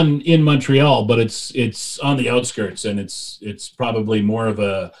still one in Montreal, but it's on the outskirts, and it's probably more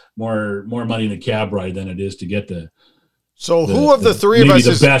money in the cab ride than it is to get the. So who of the three of us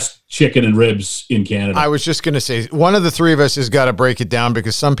is the best chicken and ribs in Canada? I was just going to say one of the three of us has got to break it down,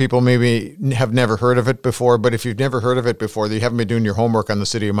 because some people maybe have never heard of it before. But if you've never heard of it before, you haven't been doing your homework on the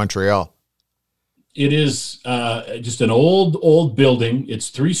city of Montreal. It is just an old building. It's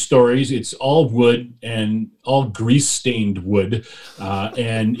 3 stories. It's all wood and all grease-stained wood.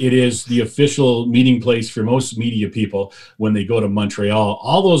 And it is the official meeting place for most media people when they go to Montreal.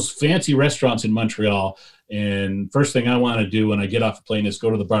 All those fancy restaurants in Montreal. And first thing I want to do when I get off the plane is go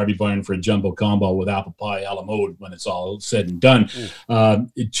to the Barbie Barn for a jumbo combo with apple pie a la mode when it's all said and done.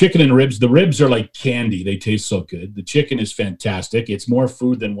 Chicken and ribs. The ribs are like candy. They taste so good. The chicken is fantastic. It's more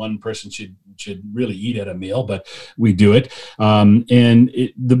food than one person should really eat at a meal, but we do it.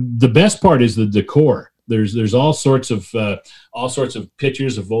 The best part is the decor. There's all sorts of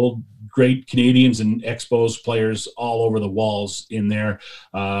pictures of old great Canadians and Expos players all over the walls in there.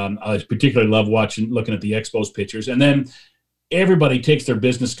 I particularly love looking at the Expos pictures. And then everybody takes their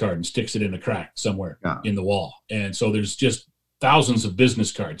business card and sticks it in a crack somewhere in the wall. And so there's just thousands of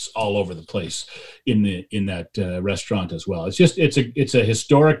business cards all over the place in that restaurant as well. It's a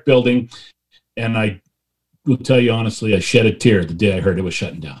historic building. And I will tell you honestly, I shed a tear the day I heard it was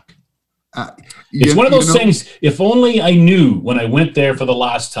shutting down. It's one of those things, if only I knew when I went there for the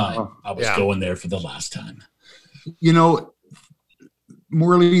last time, I was going there for the last time.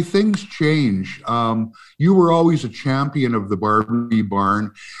 Morley, things change. You were always a champion of the Barbie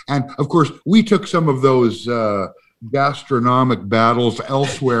Barn. And, of course, we took some of those gastronomic battles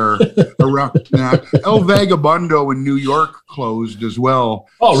elsewhere around that. El Vagabundo in New York closed as well.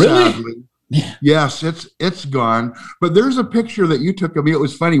 Oh, really? Sadly. Yes, it's gone. But there's a picture that you took of me. It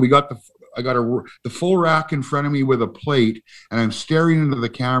was funny. I got the full rack in front of me with a plate, and I'm staring into the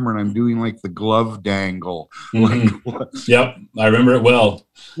camera, and I'm doing like the glove dangle. Mm-hmm. Yep, I remember it well.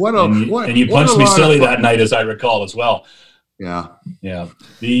 And you punched me silly that night, as I recall, as well. Yeah.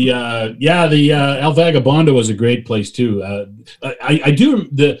 The El Vagabondo was a great place too. I do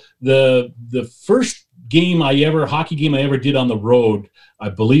the first hockey game I ever did on the road, I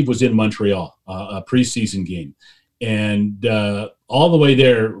believe, was in Montreal, a preseason game. And all the way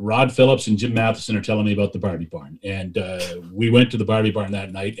there, Rod Phillips and Jim Matheson are telling me about the Barbie Barn. And we went to the Barbie Barn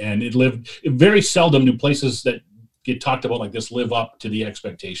that night, and very seldom do places that get talked about like this live up to the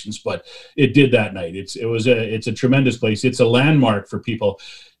expectations, but it did that night. It's a tremendous place. It's a landmark for people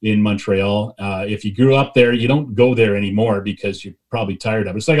in Montreal. If you grew up there, you don't go there anymore because you're probably tired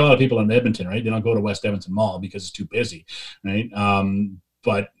of it. It's like a lot of people in Edmonton, right? They don't go to West Edmonton Mall because it's too busy, right?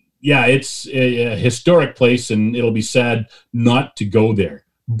 But yeah, it's a historic place, and it'll be sad not to go there.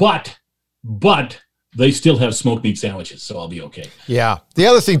 But they still have smoked meat sandwiches, so I'll be okay. Yeah. The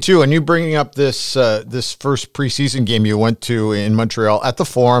other thing too, and you bringing up this first preseason game you went to in Montreal at the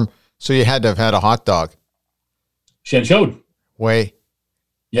Forum, so you had to have had a hot dog. Chanchode. Way.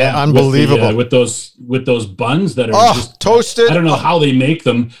 Yeah, unbelievable. With those buns that are just toasted. I don't know how they make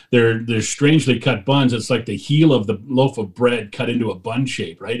them. They're strangely cut buns. It's like the heel of the loaf of bread cut into a bun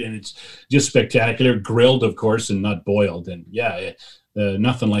shape, right? And it's just spectacular. Grilled, of course, and not boiled. And yeah,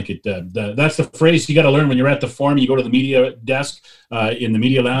 nothing like it. That's the phrase you got to learn when you're at the Forum. You go to the media desk in the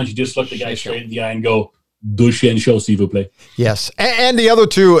media lounge. You just look the guy straight in the eye and go, "Deux chanchos, s'il vous plaît." Yes, and the other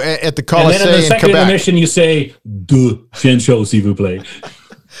two at the Colisée in Quebec. And then in the second intermission, you say, "Deux chanchos, s'il vous plaît."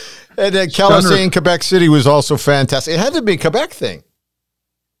 And Colisée in Quebec City was also fantastic. It had to be a Quebec thing.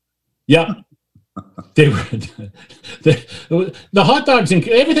 Yeah. They were the hot dogs and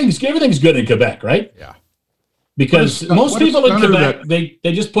everything's good in Quebec, right? Yeah. Because most people in Quebec, they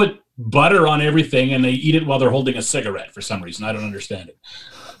just put butter on everything and they eat it while they're holding a cigarette for some reason. I don't understand it.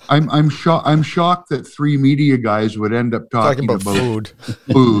 I'm shocked that 3 media guys would end up talking about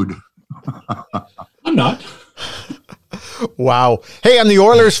food. I'm not. Wow. Hey, on the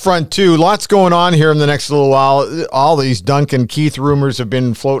Oilers front too, lots going on here in the next little while. All these Duncan Keith rumors have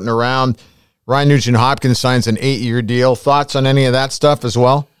been floating around. Ryan Nugent-Hopkins signs an 8-year deal. Thoughts on any of that stuff as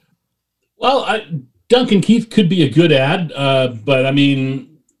well? Well, Duncan Keith could be a good ad, but I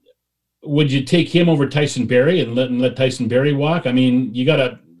mean, would you take him over Tyson Barrie and let Tyson Barrie walk? I mean, you got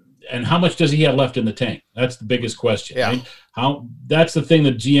to. And how much does he have left in the tank? That's the biggest question. Yeah. Right? That's the thing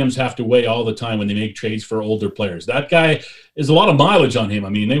that GMs have to weigh all the time when they make trades for older players. That guy is a lot of mileage on him. I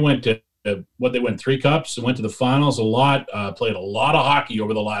mean, they went to they went 3 cups, went to the finals a lot, played a lot of hockey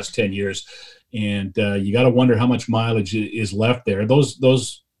over the last 10 years. And you got to wonder how much mileage is left there.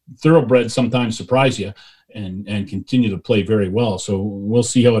 Those thoroughbreds sometimes surprise you. and continue to play very well. So we'll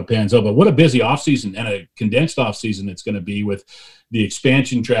see how it pans out. But what a busy offseason and a condensed offseason it's going to be with the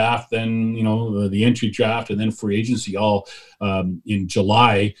expansion draft, then, the entry draft, and then free agency all in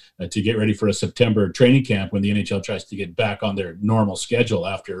July to get ready for a September training camp when the NHL tries to get back on their normal schedule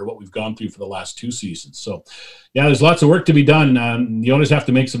after what we've gone through for the last 2 seasons. So, yeah, there's lots of work to be done. The owners have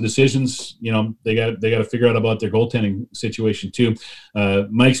to make some decisions. They got to figure out about their goaltending situation too.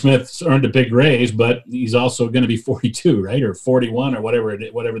 Mike Smith's earned a big raise, but he's also going to be 42, right, or 41, or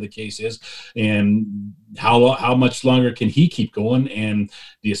whatever the case is, and how much longer can he keep going? And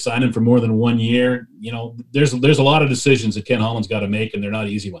do you sign him for more than 1 year? There's a lot of decisions that Ken Holland's got to make, and they're not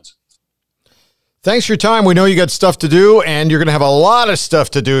easy ones. Thanks for your time. We know you got stuff to do, and you're going to have a lot of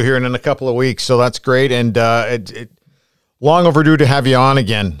stuff to do here in a couple of weeks, so that's great. And long overdue to have you on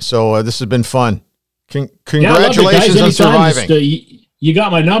again. So this has been fun. Congratulations on surviving. You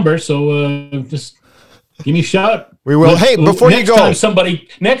got my number, so just give me a shout. We will. Hey, before you go,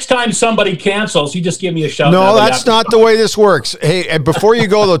 next time somebody cancels, you just give me a shout. No, that's not the way this works. Hey, before you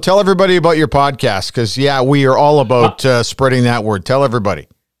go though, tell everybody about your podcast, because we are all about spreading that word. Tell everybody.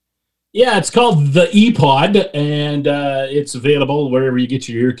 Yeah, it's called The E-Pod, and it's available wherever you get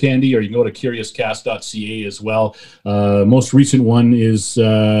your ear candy, or you can go to curiouscast.ca as well. Most recent one is,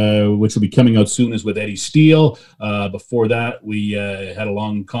 which will be coming out soon, is with Eddie Steele. Before that, we had a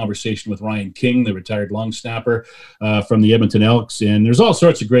long conversation with Ryan King, the retired long snapper from the Edmonton Elks, and there's all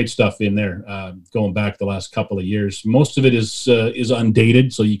sorts of great stuff in there going back the last couple of years. Most of it is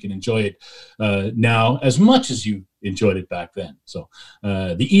undated, so you can enjoy it now as much as you enjoyed it back then. So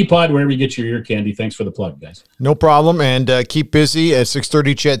the E-Pod, wherever you get your ear candy. Thanks for the plug, guys. No problem. And keep busy at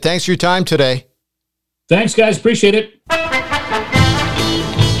 6:30, Chet. Thanks for your time today. Thanks, guys. Appreciate it.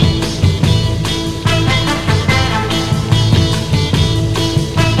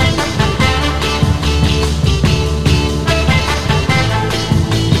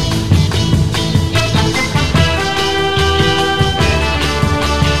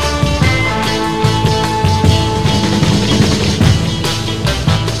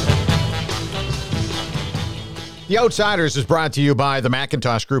 The Outsiders is brought to you by the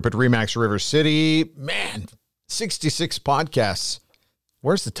Macintosh Group at RE/MAX River City. Man, 66 podcasts.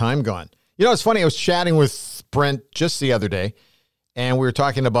 Where's the time gone? It's funny. I was chatting with Brent just the other day, and we were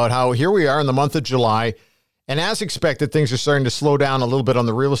talking about how here we are in the month of July, and as expected, things are starting to slow down a little bit on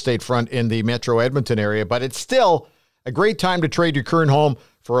the real estate front in the Metro Edmonton area, but it's still a great time to trade your current home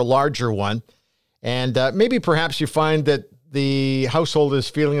for a larger one. And maybe perhaps you find that the household is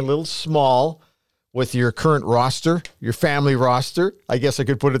feeling a little small with your current roster, your family roster, I guess I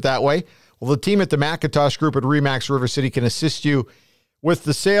could put it that way. Well, the team at the Macintosh Group at RE/MAX River City can assist you with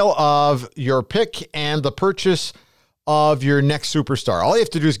the sale of your pick and the purchase of your next superstar. All you have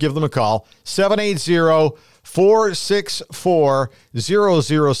to do is give them a call,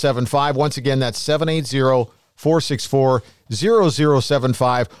 780-464-0075. Once again, that's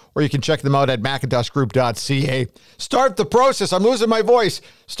 780-464-0075, or you can check them out at macintoshgroup.ca. Start the process. I'm losing my voice.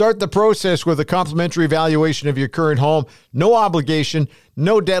 Start the process with a complimentary evaluation of your current home. No obligation,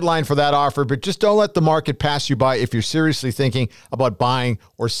 no deadline for that offer, but just don't let the market pass you by if you're seriously thinking about buying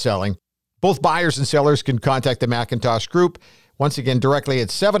or selling. Both buyers and sellers can contact the Macintosh Group. Once again, directly at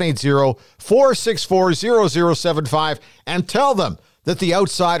 780-464-0075 and tell them that the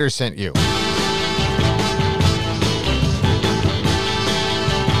Outsider sent you.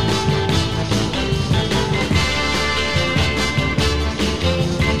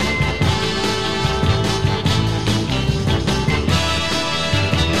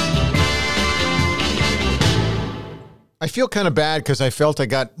 I feel kind of bad because I felt I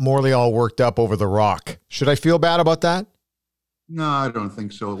got Morley all worked up over the rock. Should I feel bad about that? No, I don't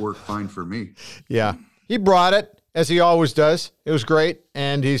think so. It worked fine for me. Yeah. He brought it, as he always does. It was great,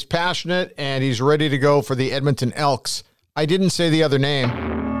 and he's passionate, and he's ready to go for the Edmonton Elks. I didn't say the other name.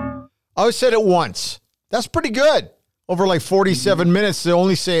 I said it once. That's pretty good. Over like 47 minutes to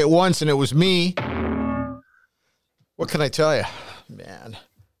only say it once, and it was me. What can I tell you? Man.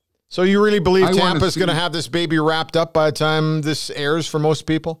 So you really believe Tampa's going to have this baby wrapped up by the time this airs for most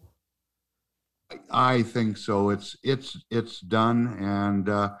people? I think so. It's done, and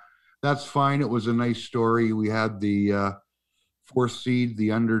that's fine. It was a nice story. We had the fourth seed,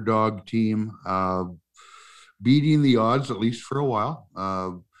 the underdog team, beating the odds, at least for a while,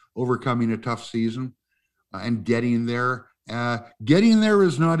 overcoming a tough season, and getting there. Getting there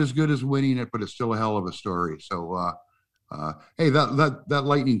is not as good as winning it, but it's still a hell of a story. So, hey, that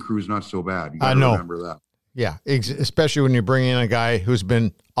Lightning crew is not so bad. You got to remember that. Yeah, especially when you bring in a guy who's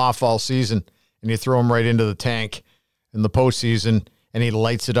been off all season and you throw him right into the tank in the postseason and he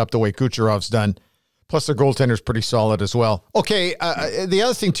lights it up the way Kucherov's done. Plus, their goaltender's pretty solid as well. Okay, the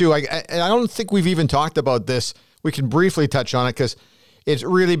other thing, too, I don't think we've even talked about this. We can briefly touch on it because it's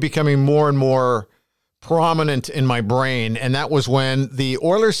really becoming more and more prominent in my brain. And that was when the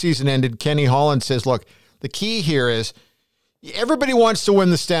Oilers season ended. Kenny Holland says, look, the key here is everybody wants to win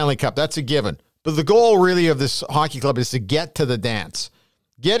the Stanley Cup. That's a given. But the goal really of this hockey club is to get to the dance.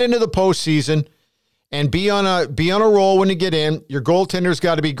 Get into the postseason and be on a roll when you get in. Your goaltender's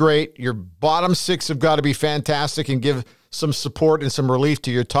got to be great. Your bottom six have got to be fantastic and give some support and some relief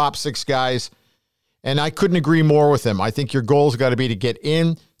to your top six guys. And I couldn't agree more with him. I think your goal's got to be to get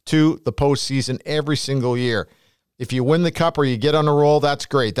into the postseason every single year. If you win the cup or you get on a roll, that's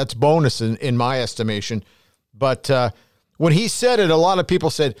great. That's bonus in my estimation. But when he said it, a lot of people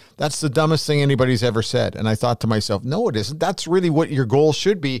said, that's the dumbest thing anybody's ever said. And I thought to myself, no, it isn't. That's really what your goal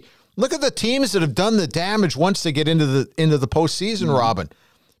should be. Look at the teams that have done the damage once they get into the postseason, Robin.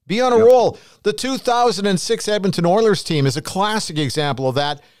 Be on a roll. The 2006 Edmonton Oilers team is a classic example of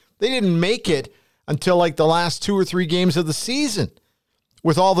that. They didn't make it until like the last 2 or 3 games of the season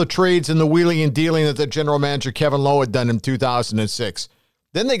with all the trades and the wheeling and dealing that the general manager Kevin Lowe had done in 2006.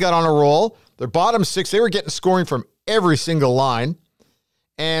 Then they got on a roll. Their bottom six, they were getting scoring from every single line.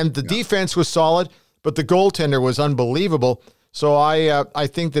 And the defense was solid, but the goaltender was unbelievable. So I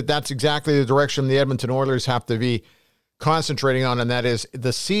think that that's exactly the direction the Edmonton Oilers have to be concentrating on, and that is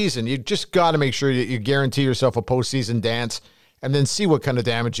the season. You just got to make sure that you guarantee yourself a postseason dance and then see what kind of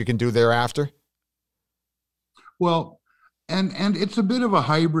damage you can do thereafter. Well, and it's a bit of a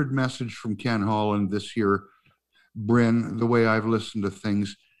hybrid message from Ken Holland this year, Bryn, the way I've listened to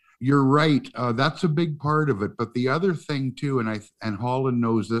things. You're right. That's a big part of it. But the other thing, too, and Holland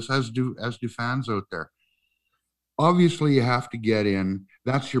knows this, as do fans out there, obviously, you have to get in.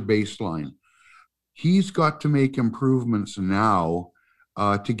 That's your baseline. He's got to make improvements now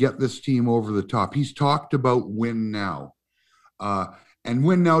to get this team over the top. He's talked about win now. And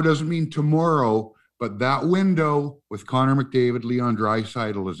win now doesn't mean tomorrow, but that window with Connor McDavid, Leon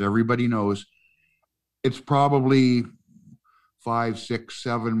Draisaitl, as everybody knows, it's probably 5, 6,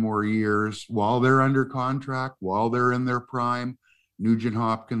 7 more years while they're under contract, while they're in their prime. Nugent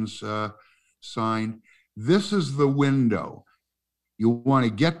Hopkins signed. This is the window. You want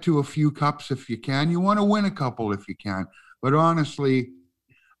to get to a few cups if you can. You want to win a couple if you can. But honestly,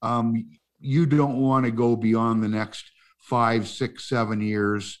 you don't want to go beyond the next 5, 6, 7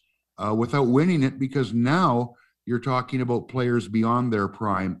 years without winning it, because now you're talking about players beyond their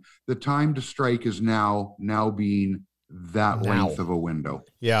prime. The time to strike is now being that length of a window.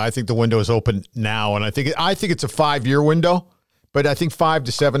 Yeah, I think the window is open now, and I think it's a 5-year window. But I think 5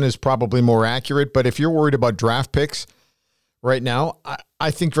 to 7 is probably more accurate. But if you're worried about draft picks right now, I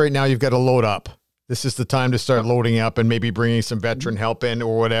think right now you've got to load up. This is the time to start loading up and maybe bringing some veteran help in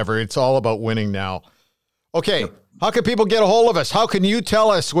or whatever. It's all about winning now. Okay, how can people get a hold of us? How can you tell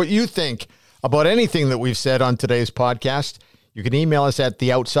us what you think about anything that we've said on today's podcast? You can email us at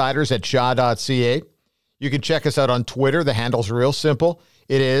theoutsiders@shaw.ca. You can check us out on Twitter. The handle's real simple.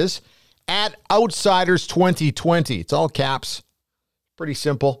 It is @Outsiders2020. It's all caps. Pretty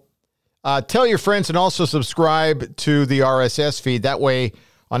simple. Tell your friends and also subscribe to the RSS feed. That way,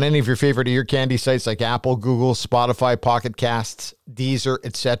 on any of your favorite ear candy sites like Apple, Google, Spotify, Pocket Casts, Deezer,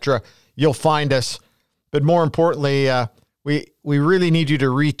 etc., you'll find us. But more importantly, we really need you to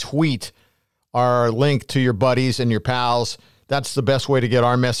retweet our link to your buddies and your pals. That's the best way to get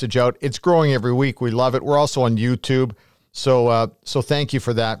our message out. It's growing every week. We love it. We're also on YouTube, so thank you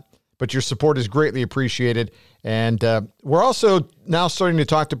for that. But your support is greatly appreciated. And we're also now starting to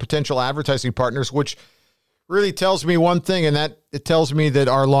talk to potential advertising partners, which really tells me one thing, and that it tells me that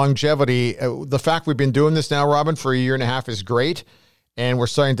our longevity, the fact we've been doing this now, Robin, for 1.5 years is great. And we're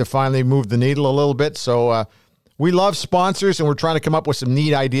starting to finally move the needle a little bit. So we love sponsors, and we're trying to come up with some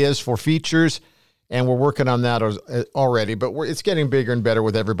neat ideas for features. And we're working on that already. But it's getting bigger and better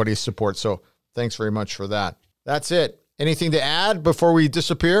with everybody's support. So thanks very much for that. That's it. Anything to add before we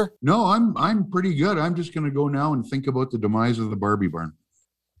disappear? No, I'm pretty good. I'm just going to go now and think about the demise of the Barbie barn.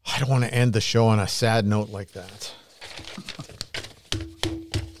 I don't want to end the show on a sad note like that.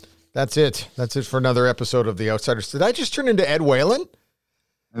 That's it. That's it for another episode of The Outsiders. Did I just turn into Ed Whalen?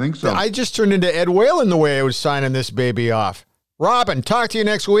 I think so. I just turned into Ed Whalen the way I was signing this baby off. Robin, talk to you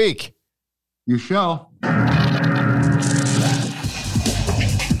next week. You shall.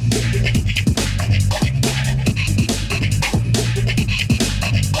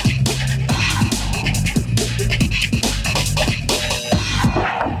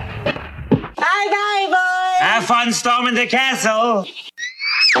 Have fun storming the castle.